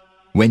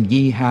 When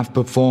ye have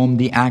performed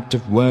the act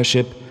of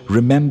worship,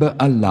 remember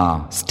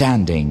Allah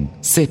standing,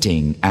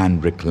 sitting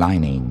and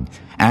reclining.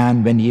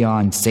 And when ye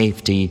are in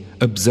safety,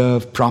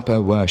 observe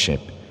proper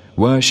worship.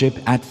 Worship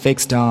at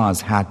fixed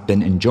hours hath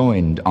been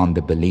enjoined on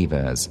the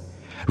believers.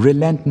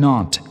 Relent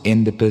not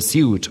in the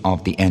pursuit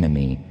of the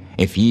enemy.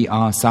 If ye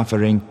are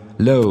suffering,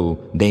 lo,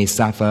 they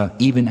suffer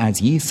even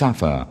as ye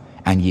suffer,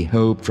 and ye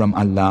hope from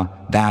Allah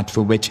that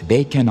for which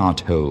they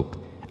cannot hope.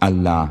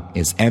 Allah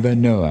is ever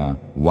knower,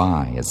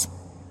 wise.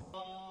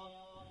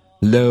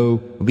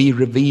 Lo, we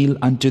reveal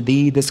unto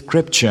thee the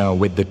scripture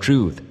with the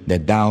truth,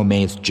 that thou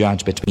mayst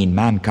judge between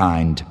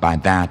mankind by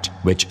that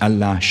which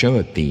Allah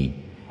showeth thee.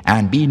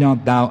 And be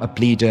not thou a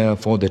pleader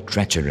for the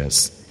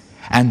treacherous.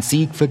 And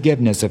seek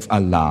forgiveness of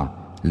Allah.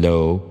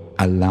 Lo,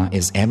 Allah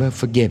is ever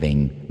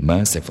forgiving,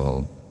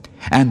 merciful.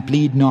 And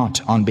plead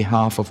not on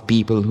behalf of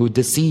people who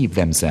deceive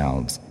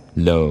themselves.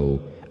 Lo,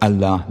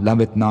 Allah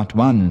loveth not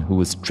one who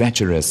is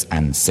treacherous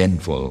and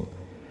sinful.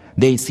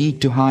 They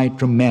seek to hide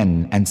from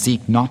men and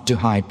seek not to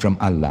hide from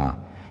Allah.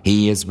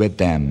 He is with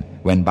them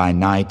when by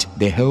night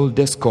they hold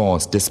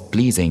discourse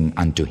displeasing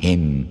unto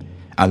Him.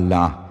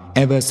 Allah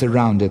ever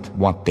surroundeth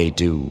what they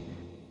do.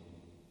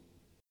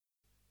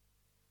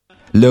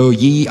 Lo,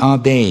 ye are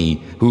they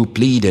who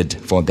pleaded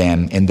for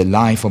them in the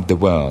life of the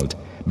world.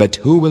 But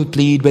who will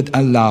plead with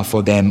Allah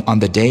for them on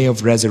the day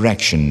of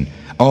resurrection?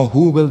 Or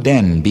who will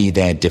then be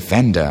their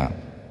defender?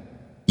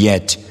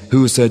 Yet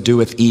whoso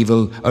doeth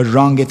evil or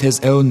wrongeth his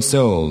own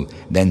soul,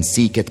 then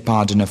seeketh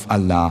pardon of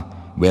Allah,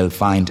 will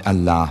find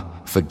Allah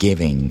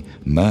forgiving,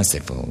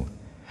 merciful.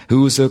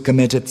 Whoso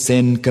committeth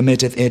sin,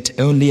 committeth it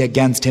only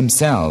against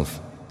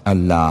himself.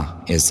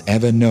 Allah is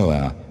ever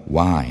knower,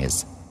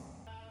 wise.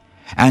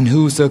 And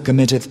whoso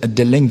committeth a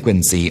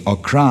delinquency or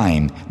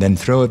crime, then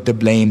throweth the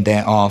blame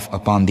thereof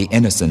upon the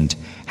innocent,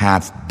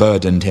 hath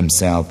burdened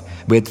himself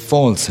with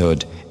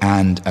falsehood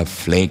and a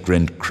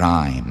flagrant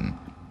crime.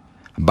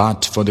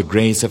 But for the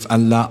grace of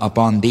Allah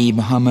upon thee,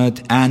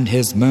 Muhammad, and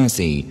His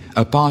mercy,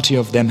 a party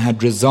of them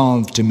had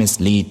resolved to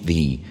mislead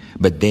thee,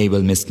 but they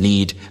will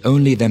mislead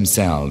only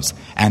themselves,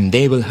 and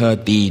they will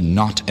hurt thee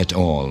not at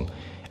all.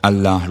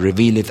 Allah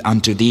revealeth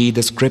unto thee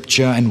the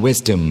scripture and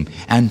wisdom,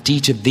 and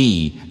teacheth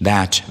thee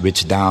that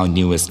which thou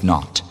knewest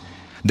not.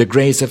 The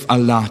grace of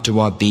Allah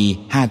toward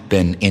thee hath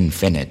been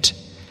infinite.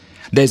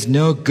 There is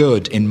no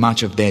good in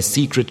much of their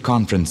secret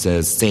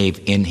conferences save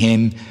in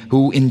him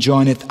who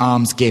enjoineth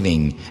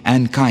almsgiving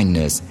and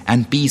kindness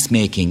and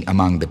peacemaking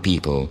among the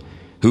people.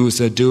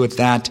 Whoso doeth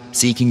that,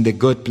 seeking the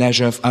good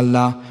pleasure of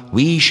Allah,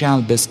 we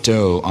shall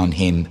bestow on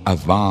him a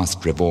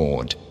vast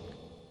reward.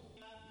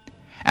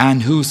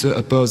 And whoso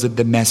opposeth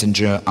the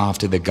messenger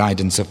after the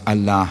guidance of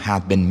Allah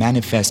hath been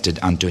manifested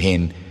unto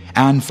him,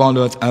 and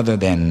followeth other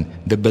than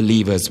the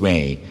believer's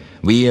way,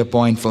 we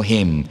appoint for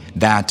him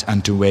that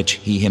unto which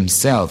he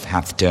himself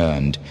hath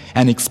turned,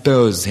 and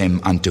expose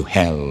him unto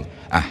hell,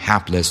 a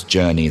hapless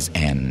journey's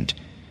end.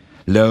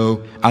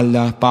 Lo,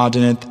 Allah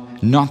pardoneth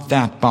not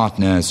that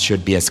partners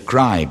should be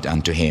ascribed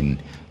unto him.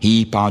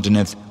 He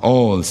pardoneth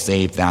all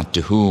save that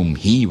to whom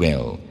He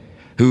will.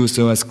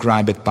 Whoso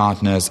ascribeth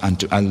partners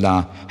unto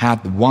Allah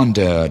hath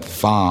wandered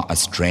far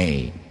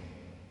astray.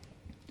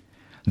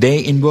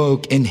 They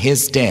invoke in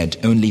His stead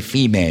only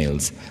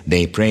females.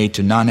 They pray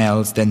to none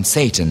else than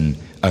Satan,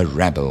 a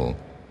rebel,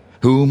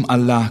 whom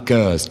Allah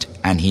cursed,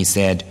 and he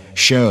said,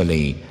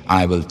 Surely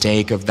I will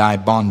take of thy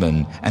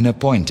bondmen an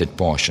appointed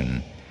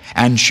portion.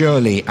 And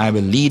surely I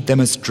will lead them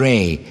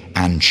astray,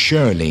 and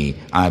surely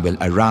I will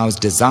arouse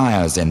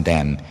desires in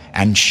them,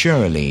 and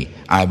surely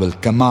I will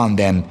command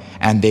them,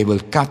 and they will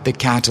cut the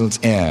cattle's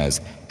ears,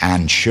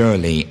 and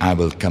surely I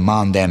will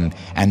command them,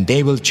 and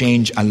they will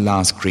change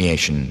Allah's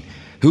creation.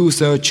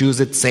 Whoso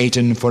chooseth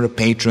Satan for a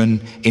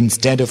patron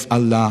instead of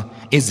Allah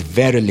is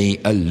verily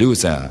a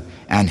loser,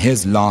 and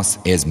his loss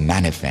is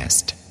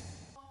manifest.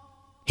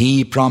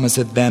 He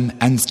promiseth them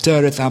and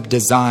stirreth up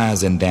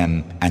desires in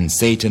them, and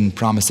Satan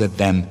promiseth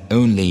them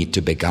only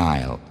to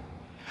beguile.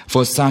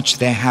 For such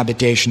their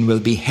habitation will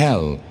be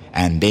hell,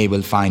 and they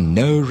will find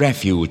no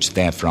refuge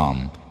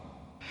therefrom.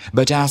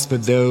 But as for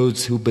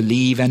those who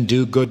believe and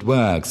do good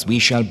works, we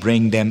shall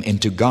bring them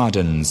into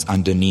gardens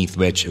underneath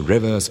which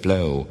rivers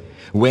flow,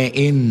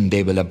 wherein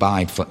they will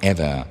abide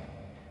forever.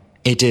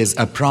 It is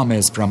a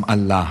promise from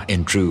Allah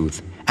in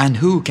truth, and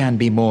who can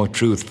be more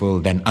truthful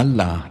than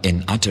Allah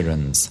in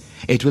utterance?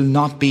 It will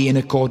not be in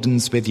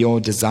accordance with your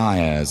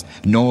desires,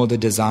 nor the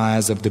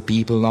desires of the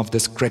people of the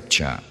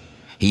scripture.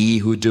 He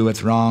who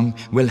doeth wrong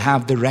will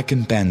have the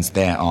recompense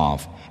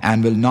thereof,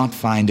 and will not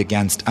find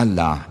against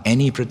Allah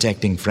any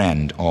protecting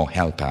friend or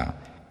helper.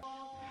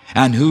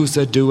 And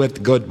whoso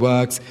doeth good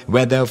works,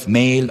 whether of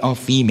male or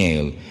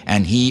female,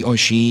 and he or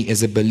she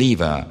is a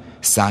believer,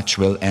 such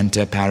will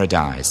enter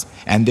paradise,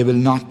 and they will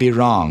not be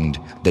wronged,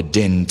 the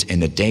dint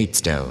in a date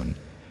stone.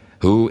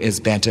 Who is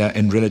better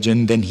in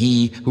religion than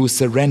he who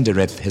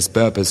surrendereth his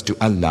purpose to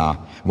Allah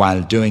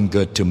while doing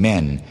good to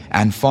men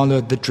and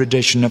followed the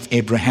tradition of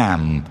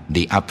Abraham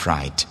the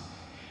upright?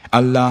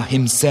 Allah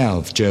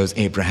himself chose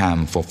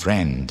Abraham for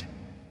friend.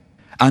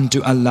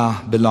 Unto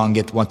Allah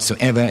belongeth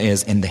whatsoever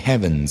is in the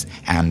heavens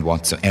and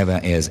whatsoever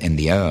is in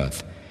the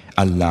earth.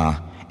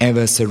 Allah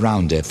ever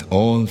surroundeth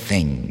all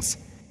things.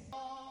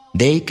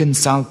 They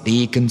consult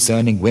thee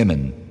concerning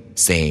women.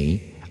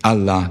 Say,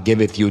 Allah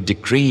giveth you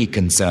decree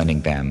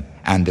concerning them,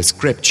 and the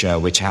scripture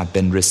which hath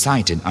been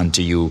recited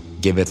unto you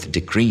giveth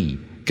decree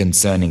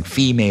concerning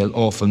female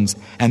orphans,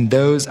 and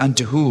those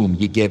unto whom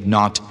ye give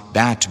not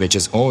that which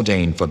is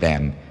ordained for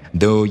them,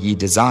 though ye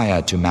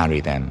desire to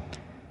marry them.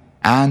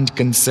 And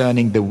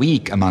concerning the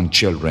weak among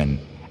children,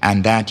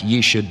 and that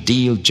ye should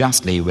deal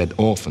justly with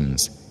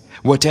orphans.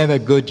 Whatever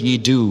good ye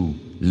do,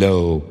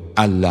 lo,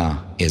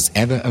 Allah is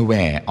ever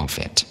aware of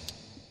it.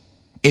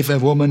 If a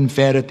woman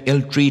fareth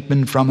ill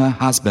treatment from her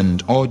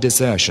husband or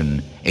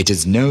desertion, it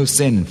is no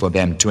sin for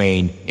them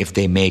twain if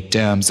they make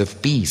terms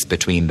of peace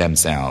between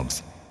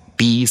themselves.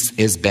 Peace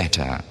is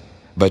better,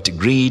 but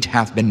greed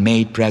hath been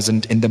made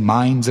present in the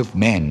minds of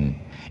men.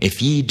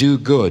 If ye do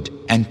good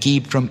and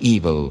keep from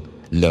evil,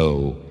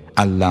 lo,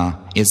 Allah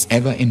is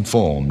ever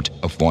informed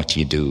of what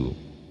ye do.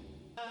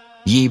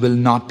 Ye will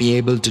not be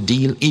able to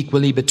deal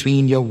equally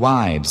between your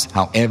wives,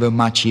 however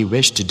much ye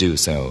wish to do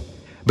so.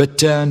 But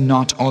turn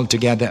not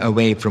altogether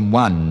away from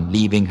one,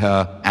 leaving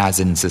her as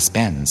in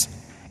suspense.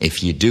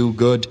 If ye do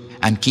good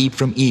and keep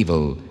from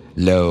evil,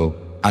 lo,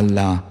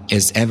 Allah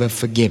is ever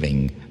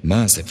forgiving,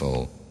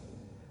 merciful.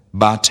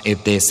 But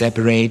if they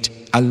separate,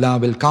 Allah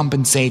will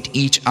compensate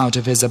each out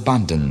of His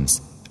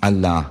abundance.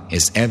 Allah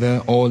is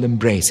ever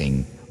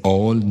all-embracing,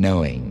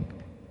 all-knowing.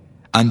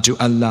 Unto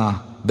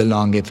Allah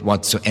belongeth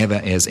whatsoever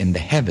is in the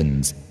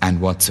heavens and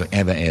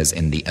whatsoever is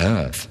in the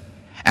earth.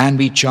 And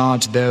we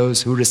charge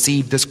those who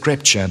receive the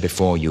scripture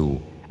before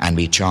you, and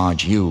we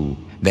charge you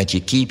that ye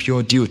keep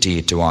your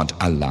duty toward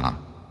Allah.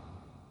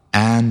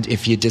 And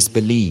if ye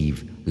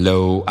disbelieve,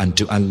 lo,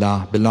 unto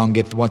Allah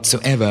belongeth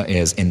whatsoever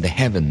is in the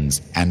heavens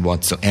and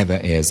whatsoever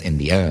is in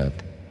the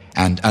earth.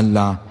 And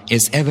Allah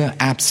is ever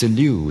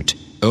absolute,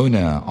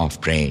 owner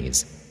of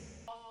praise.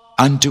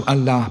 Unto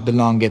Allah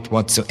belongeth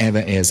whatsoever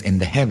is in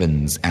the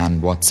heavens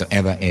and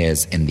whatsoever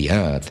is in the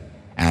earth.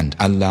 And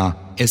Allah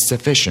is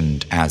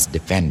sufficient as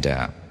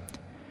defender.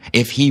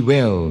 If He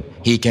will,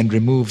 He can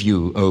remove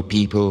you, O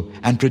people,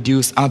 and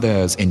produce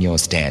others in your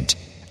stead.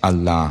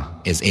 Allah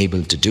is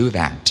able to do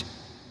that.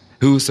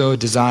 Whoso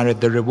desireth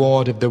the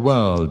reward of the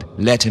world,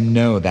 let him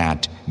know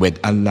that with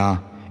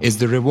Allah is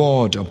the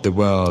reward of the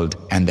world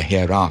and the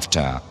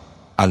hereafter.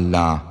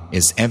 Allah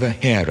is ever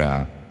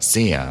hearer,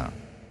 seer.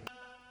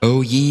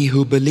 O ye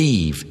who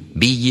believe,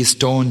 be ye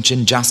staunch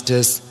in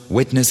justice,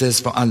 witnesses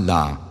for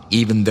Allah,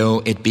 even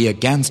though it be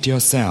against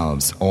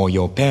yourselves or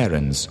your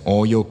parents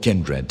or your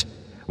kindred,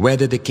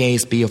 whether the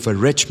case be of a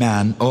rich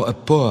man or a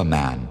poor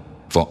man,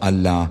 for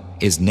Allah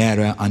is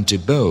nearer unto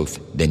both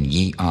than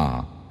ye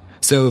are.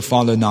 So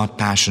follow not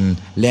passion,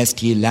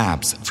 lest ye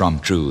lapse from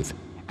truth.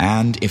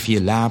 And if ye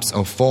lapse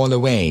or fall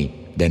away,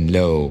 then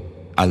lo,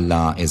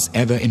 Allah is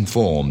ever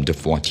informed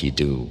of what ye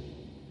do.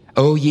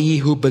 O ye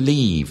who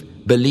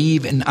believe,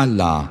 believe in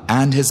Allah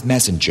and His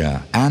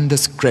Messenger and the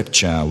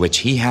scripture which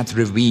He hath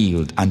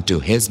revealed unto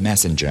His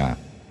Messenger,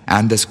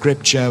 and the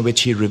scripture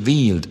which He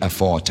revealed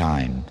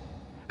aforetime.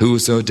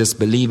 Whoso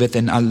disbelieveth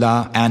in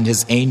Allah and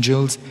His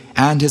angels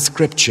and His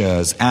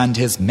scriptures and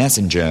His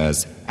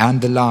messengers and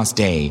the last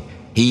day,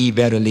 he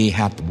verily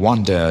hath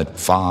wandered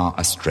far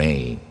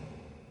astray.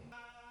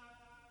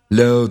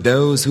 Lo,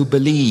 those who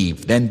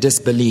believe, then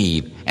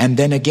disbelieve, and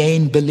then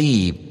again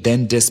believe,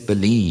 then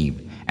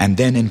disbelieve, and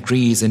then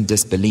increase in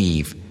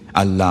disbelief,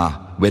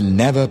 Allah will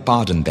never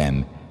pardon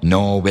them,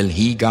 nor will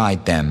He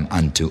guide them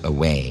unto a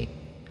way.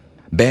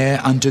 Bear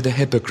unto the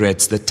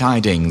hypocrites the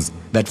tidings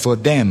that for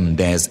them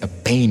there's a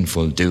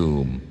painful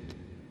doom.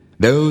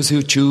 Those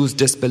who choose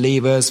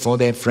disbelievers for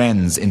their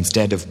friends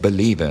instead of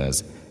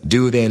believers,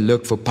 do they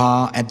look for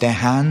power at their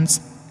hands?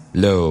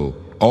 Lo,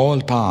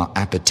 all power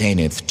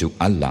appertaineth to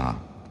Allah.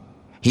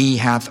 He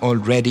hath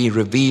already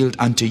revealed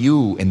unto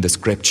you in the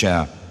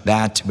scripture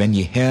that when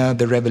ye hear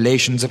the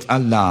revelations of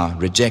Allah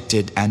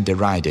rejected and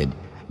derided,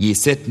 ye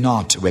sit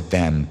not with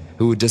them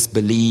who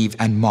disbelieve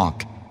and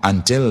mock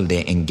until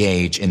they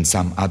engage in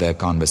some other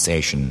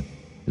conversation.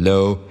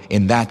 Lo,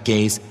 in that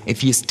case,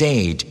 if ye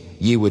stayed,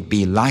 ye would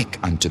be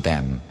like unto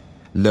them.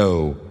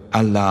 Lo,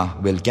 Allah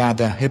will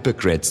gather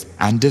hypocrites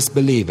and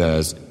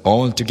disbelievers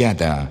all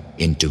together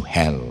into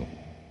hell.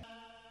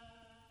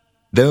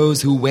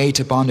 Those who wait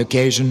upon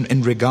occasion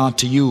in regard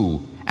to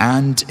you,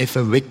 and if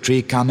a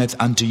victory cometh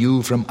unto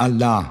you from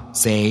Allah,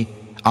 say,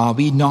 are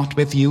we not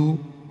with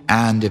you?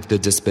 And if the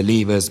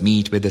disbelievers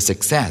meet with a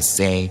success,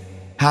 say,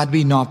 had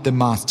we not the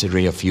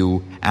mastery of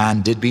you,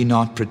 and did we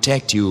not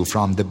protect you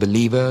from the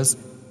believers?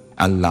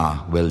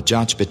 Allah will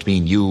judge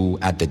between you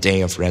at the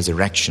day of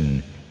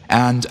resurrection,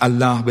 and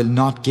Allah will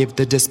not give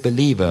the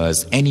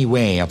disbelievers any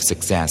way of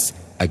success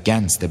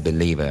against the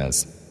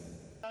believers.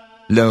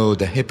 Lo,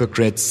 the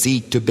hypocrites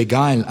seek to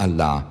beguile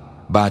Allah,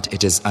 but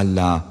it is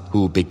Allah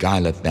who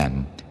beguileth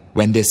them.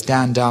 When they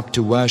stand up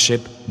to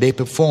worship, they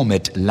perform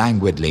it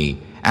languidly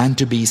and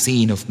to be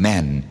seen of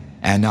men,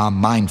 and are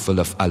mindful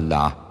of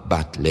Allah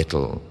but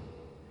little.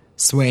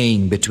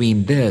 Swaying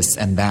between this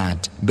and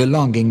that,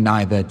 belonging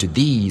neither to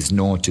these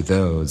nor to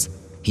those.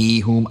 He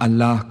whom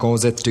Allah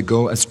causeth to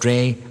go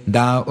astray,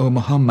 thou, O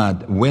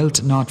Muhammad,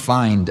 wilt not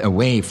find a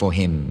way for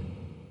him.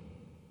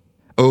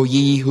 O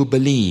ye who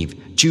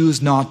believe,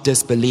 choose not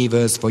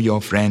disbelievers for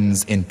your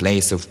friends in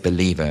place of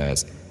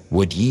believers.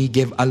 Would ye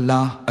give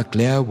Allah a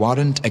clear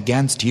warrant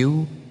against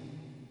you?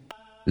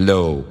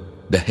 Lo,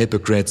 the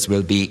hypocrites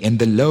will be in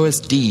the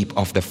lowest deep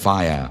of the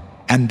fire,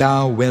 and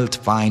thou wilt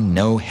find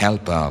no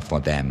helper for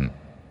them.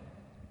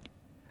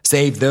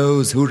 Save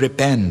those who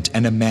repent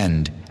and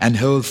amend and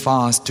hold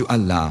fast to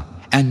Allah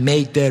and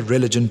make their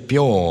religion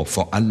pure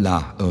for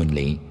Allah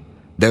only.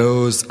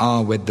 Those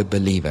are with the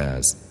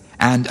believers,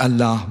 and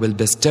Allah will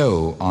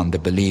bestow on the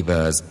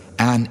believers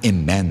an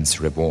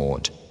immense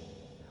reward.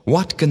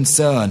 What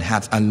concern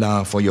hath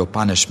Allah for your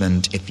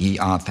punishment if ye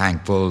are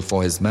thankful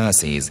for His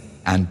mercies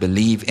and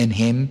believe in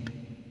Him?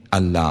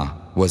 Allah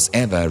was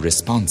ever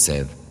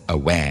responsive,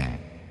 aware.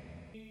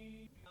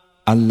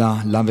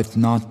 Allah loveth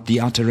not the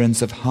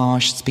utterance of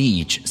harsh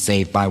speech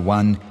save by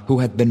one who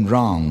hath been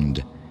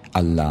wronged.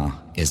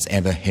 Allah is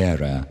ever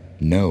hearer,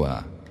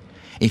 knower.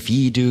 If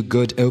ye do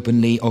good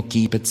openly or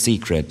keep it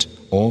secret,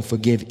 or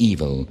forgive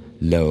evil,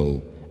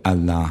 lo,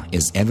 Allah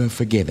is ever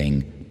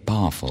forgiving,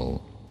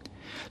 powerful.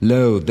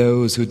 Lo,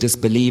 those who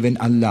disbelieve in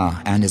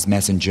Allah and His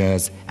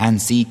messengers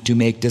and seek to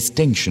make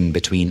distinction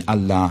between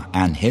Allah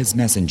and His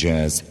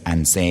messengers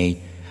and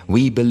say,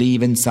 we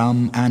believe in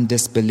some and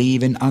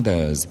disbelieve in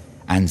others,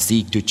 and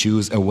seek to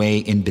choose a way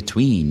in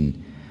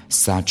between,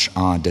 such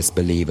are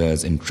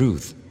disbelievers in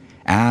truth,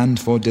 and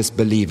for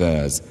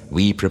disbelievers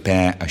we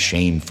prepare a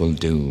shameful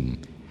doom.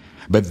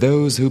 But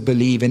those who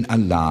believe in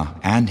Allah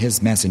and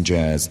His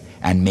messengers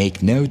and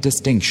make no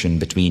distinction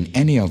between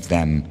any of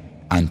them,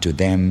 unto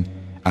them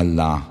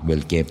Allah will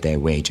give their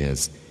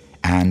wages,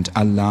 and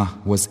Allah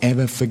was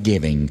ever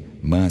forgiving,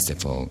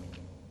 merciful.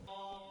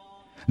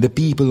 The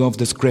people of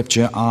the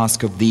scripture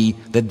ask of thee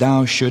that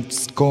thou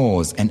shouldst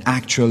cause an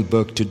actual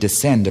book to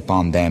descend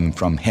upon them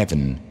from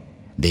heaven.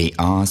 They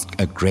asked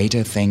a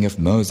greater thing of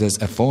Moses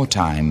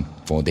aforetime,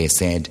 for they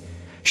said,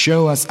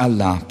 show us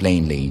Allah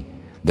plainly.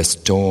 The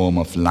storm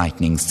of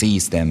lightning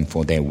seized them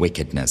for their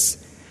wickedness.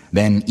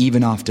 Then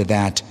even after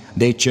that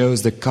they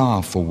chose the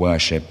calf for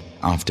worship,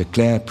 after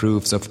clear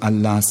proofs of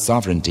Allah's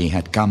sovereignty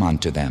had come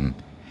unto them.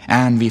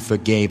 And we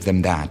forgave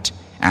them that,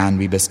 and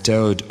we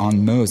bestowed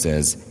on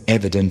Moses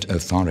evident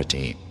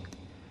authority.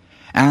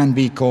 And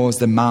we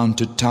caused the mount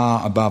to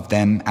tower above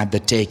them at the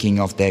taking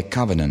of their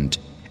covenant,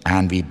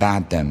 and we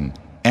bade them,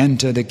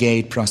 enter the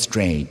gate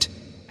prostrate,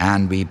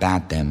 and we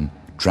bade them,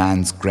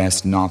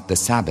 transgress not the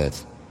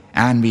Sabbath,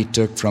 and we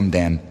took from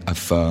them a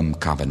firm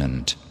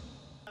covenant.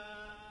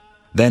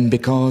 Then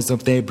because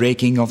of their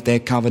breaking of their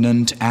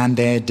covenant and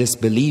their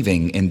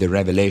disbelieving in the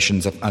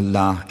revelations of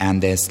Allah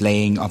and their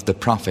slaying of the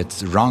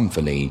prophets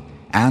wrongfully,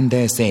 and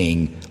their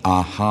saying,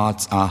 our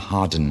hearts are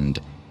hardened,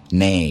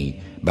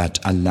 nay,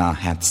 but Allah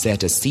hath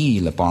set a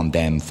seal upon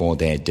them for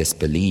their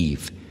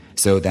disbelief,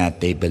 so that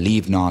they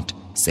believe not,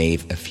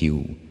 save a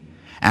few.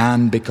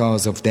 And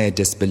because of their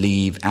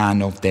disbelief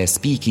and of their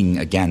speaking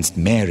against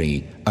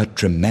Mary, a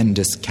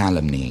tremendous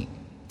calumny.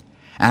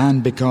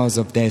 And because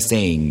of their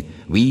saying,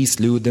 we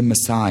slew the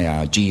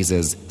Messiah,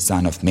 Jesus,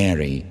 son of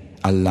Mary,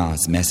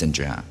 Allah's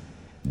messenger.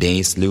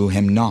 They slew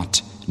him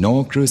not,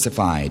 nor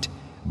crucified,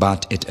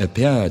 but it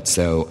appeared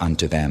so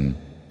unto them.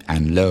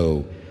 And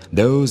lo,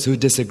 those who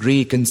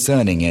disagree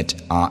concerning it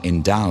are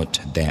in doubt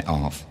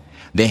thereof.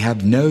 They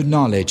have no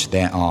knowledge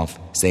thereof,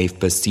 save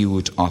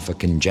pursuit of a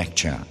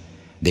conjecture.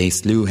 They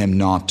slew him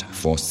not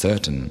for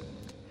certain.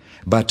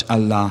 But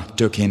Allah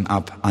took him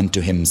up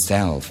unto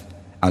Himself.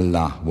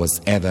 Allah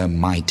was ever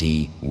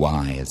mighty,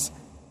 wise.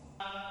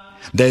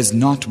 There is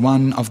not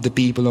one of the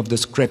people of the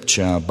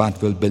scripture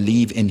but will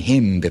believe in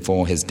Him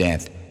before his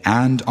death,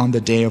 and on the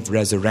day of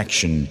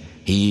resurrection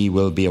He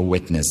will be a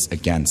witness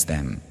against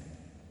them.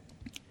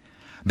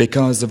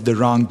 Because of the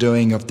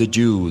wrongdoing of the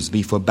Jews,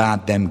 we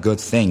forbade them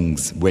good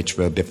things which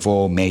were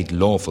before made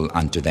lawful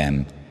unto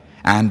them,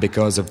 and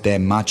because of their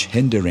much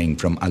hindering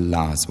from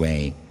Allah's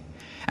way,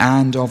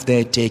 and of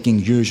their taking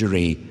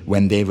usury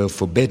when they were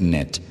forbidden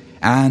it,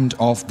 and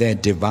of their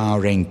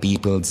devouring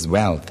people's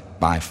wealth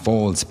by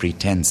false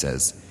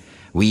pretenses,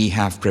 we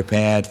have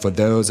prepared for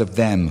those of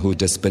them who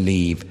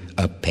disbelieve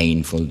a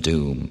painful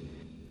doom.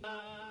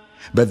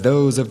 But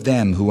those of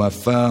them who are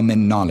firm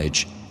in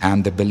knowledge,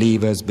 and the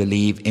believers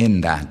believe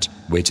in that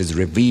which is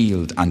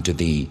revealed unto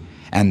thee,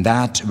 and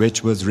that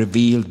which was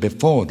revealed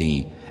before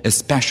thee,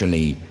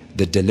 especially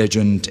the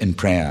diligent in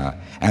prayer,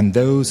 and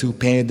those who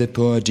pay the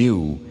poor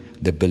due,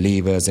 the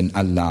believers in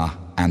Allah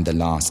and the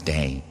last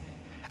day.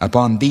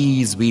 Upon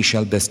these we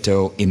shall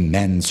bestow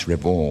immense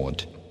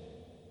reward.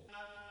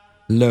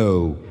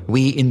 Lo,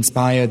 we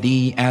inspire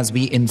thee as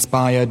we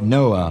inspired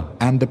Noah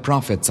and the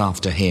prophets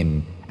after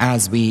him,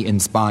 as we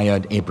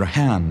inspired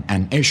Abraham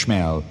and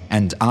Ishmael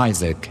and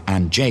Isaac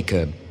and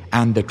Jacob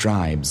and the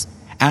tribes,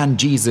 and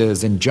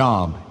Jesus and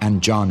Job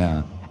and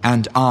Jonah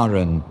and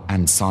Aaron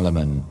and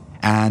Solomon,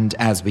 and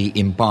as we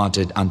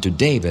imparted unto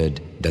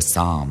David the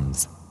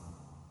Psalms.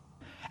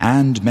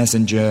 And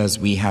messengers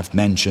we have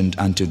mentioned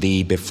unto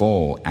thee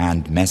before,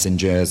 and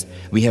messengers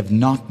we have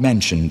not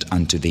mentioned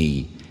unto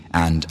thee,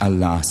 and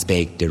Allah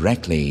spake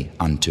directly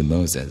unto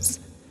Moses.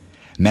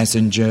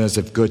 Messengers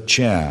of good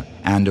cheer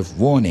and of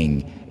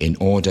warning, in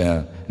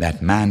order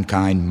that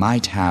mankind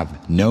might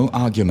have no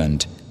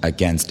argument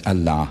against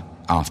Allah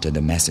after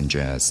the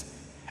messengers.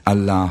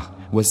 Allah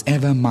was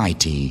ever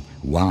mighty,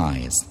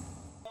 wise.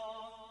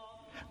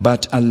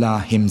 But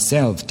Allah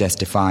Himself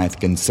testifieth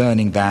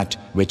concerning that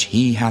which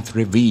He hath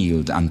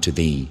revealed unto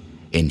thee.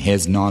 In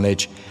His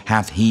knowledge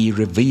hath He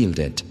revealed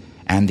it,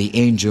 and the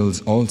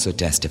angels also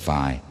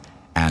testify,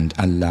 and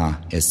Allah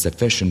is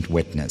sufficient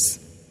witness.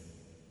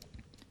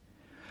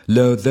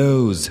 Lo,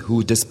 those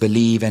who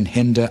disbelieve and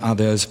hinder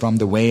others from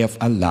the way of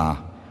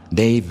Allah,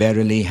 they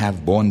verily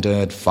have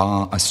wandered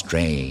far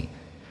astray.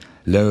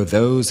 Lo,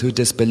 those who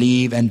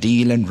disbelieve and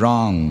deal in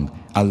wrong,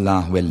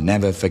 Allah will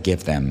never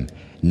forgive them,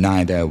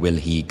 neither will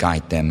He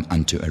guide them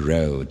unto a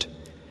road,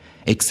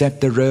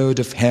 except the road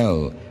of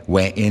hell,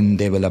 wherein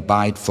they will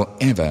abide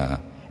forever,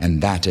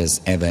 and that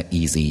is ever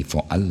easy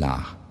for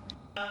Allah.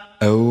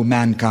 O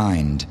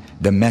mankind,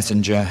 the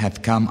messenger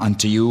hath come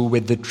unto you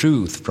with the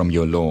truth from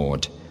your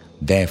Lord.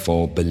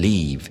 Therefore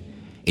believe,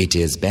 it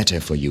is better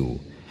for you.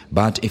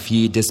 But if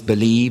ye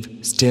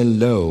disbelieve, still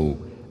lo,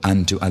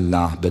 unto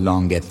Allah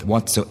belongeth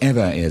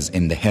whatsoever is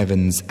in the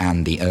heavens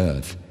and the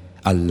earth.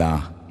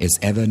 Allah is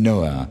ever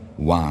knower,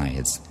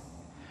 wise.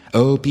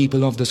 O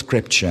people of the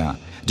scripture,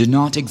 do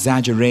not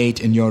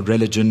exaggerate in your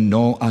religion,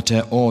 nor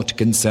utter aught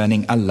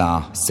concerning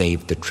Allah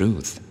save the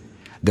truth.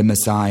 The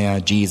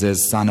Messiah,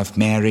 Jesus, son of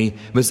Mary,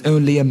 was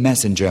only a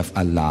messenger of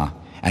Allah,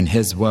 and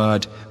His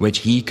word which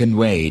He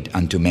conveyed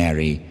unto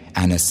Mary,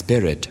 and a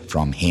spirit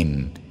from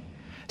Him.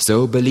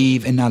 So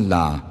believe in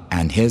Allah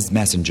and His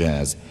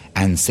messengers,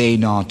 and say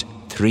not,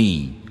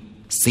 3,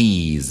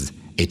 cease,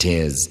 it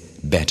is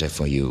better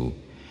for you.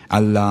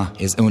 Allah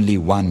is only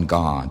one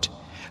God.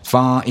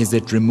 Far is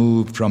it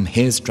removed from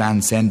His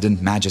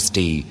transcendent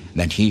majesty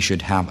that He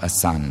should have a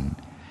son.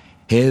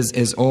 His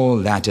is all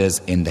that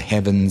is in the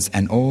heavens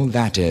and all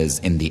that is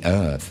in the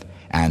earth,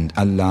 and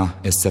Allah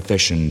is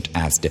sufficient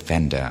as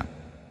defender.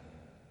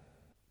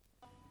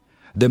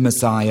 The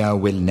Messiah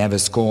will never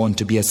scorn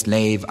to be a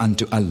slave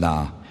unto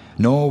Allah,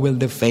 nor will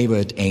the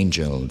favored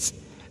angels.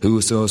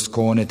 Whoso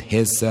scorneth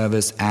His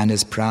service and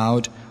is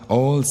proud,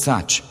 all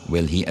such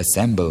will He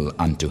assemble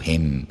unto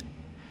Him.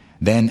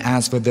 Then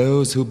as for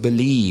those who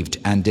believed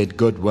and did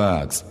good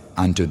works,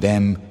 unto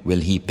them will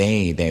He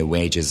pay their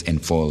wages in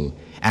full,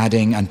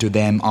 adding unto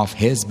them of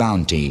His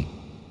bounty.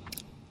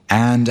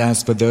 And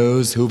as for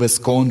those who were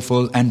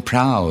scornful and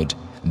proud,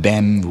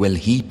 them will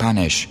He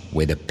punish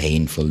with a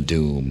painful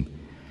doom.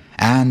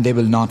 And they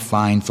will not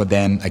find for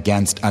them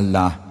against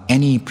Allah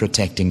any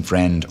protecting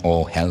friend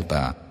or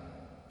helper.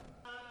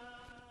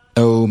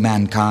 O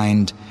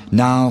mankind,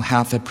 now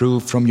hath a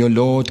proof from your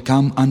Lord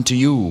come unto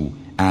you,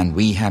 and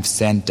we have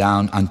sent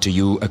down unto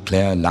you a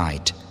clear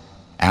light.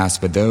 As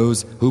for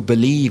those who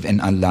believe in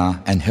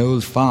Allah and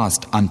hold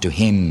fast unto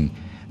Him,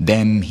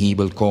 them He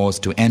will cause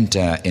to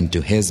enter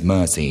into His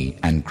mercy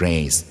and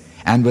grace,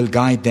 and will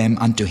guide them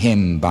unto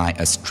Him by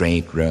a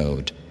straight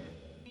road.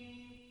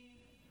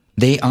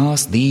 They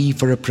ask thee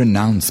for a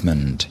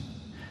pronouncement.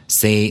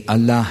 Say,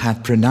 Allah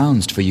hath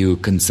pronounced for you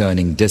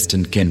concerning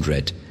distant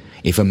kindred.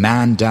 If a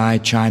man die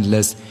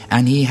childless,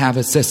 and he have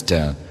a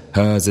sister,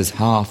 hers is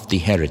half the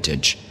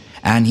heritage,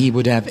 and he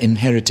would have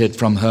inherited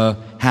from her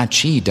had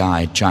she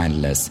died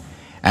childless.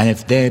 And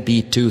if there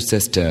be 2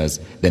 sisters,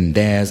 then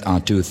theirs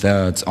are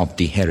 2/3 of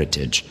the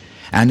heritage.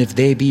 And if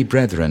they be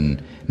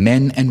brethren,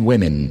 men and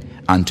women,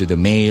 unto the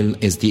male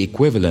is the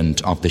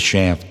equivalent of the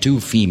share of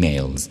 2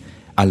 females.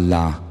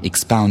 Allah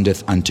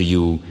expoundeth unto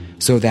you,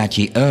 so that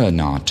ye err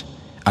not.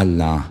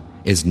 Allah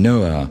is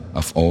knower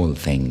of all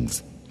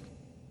things.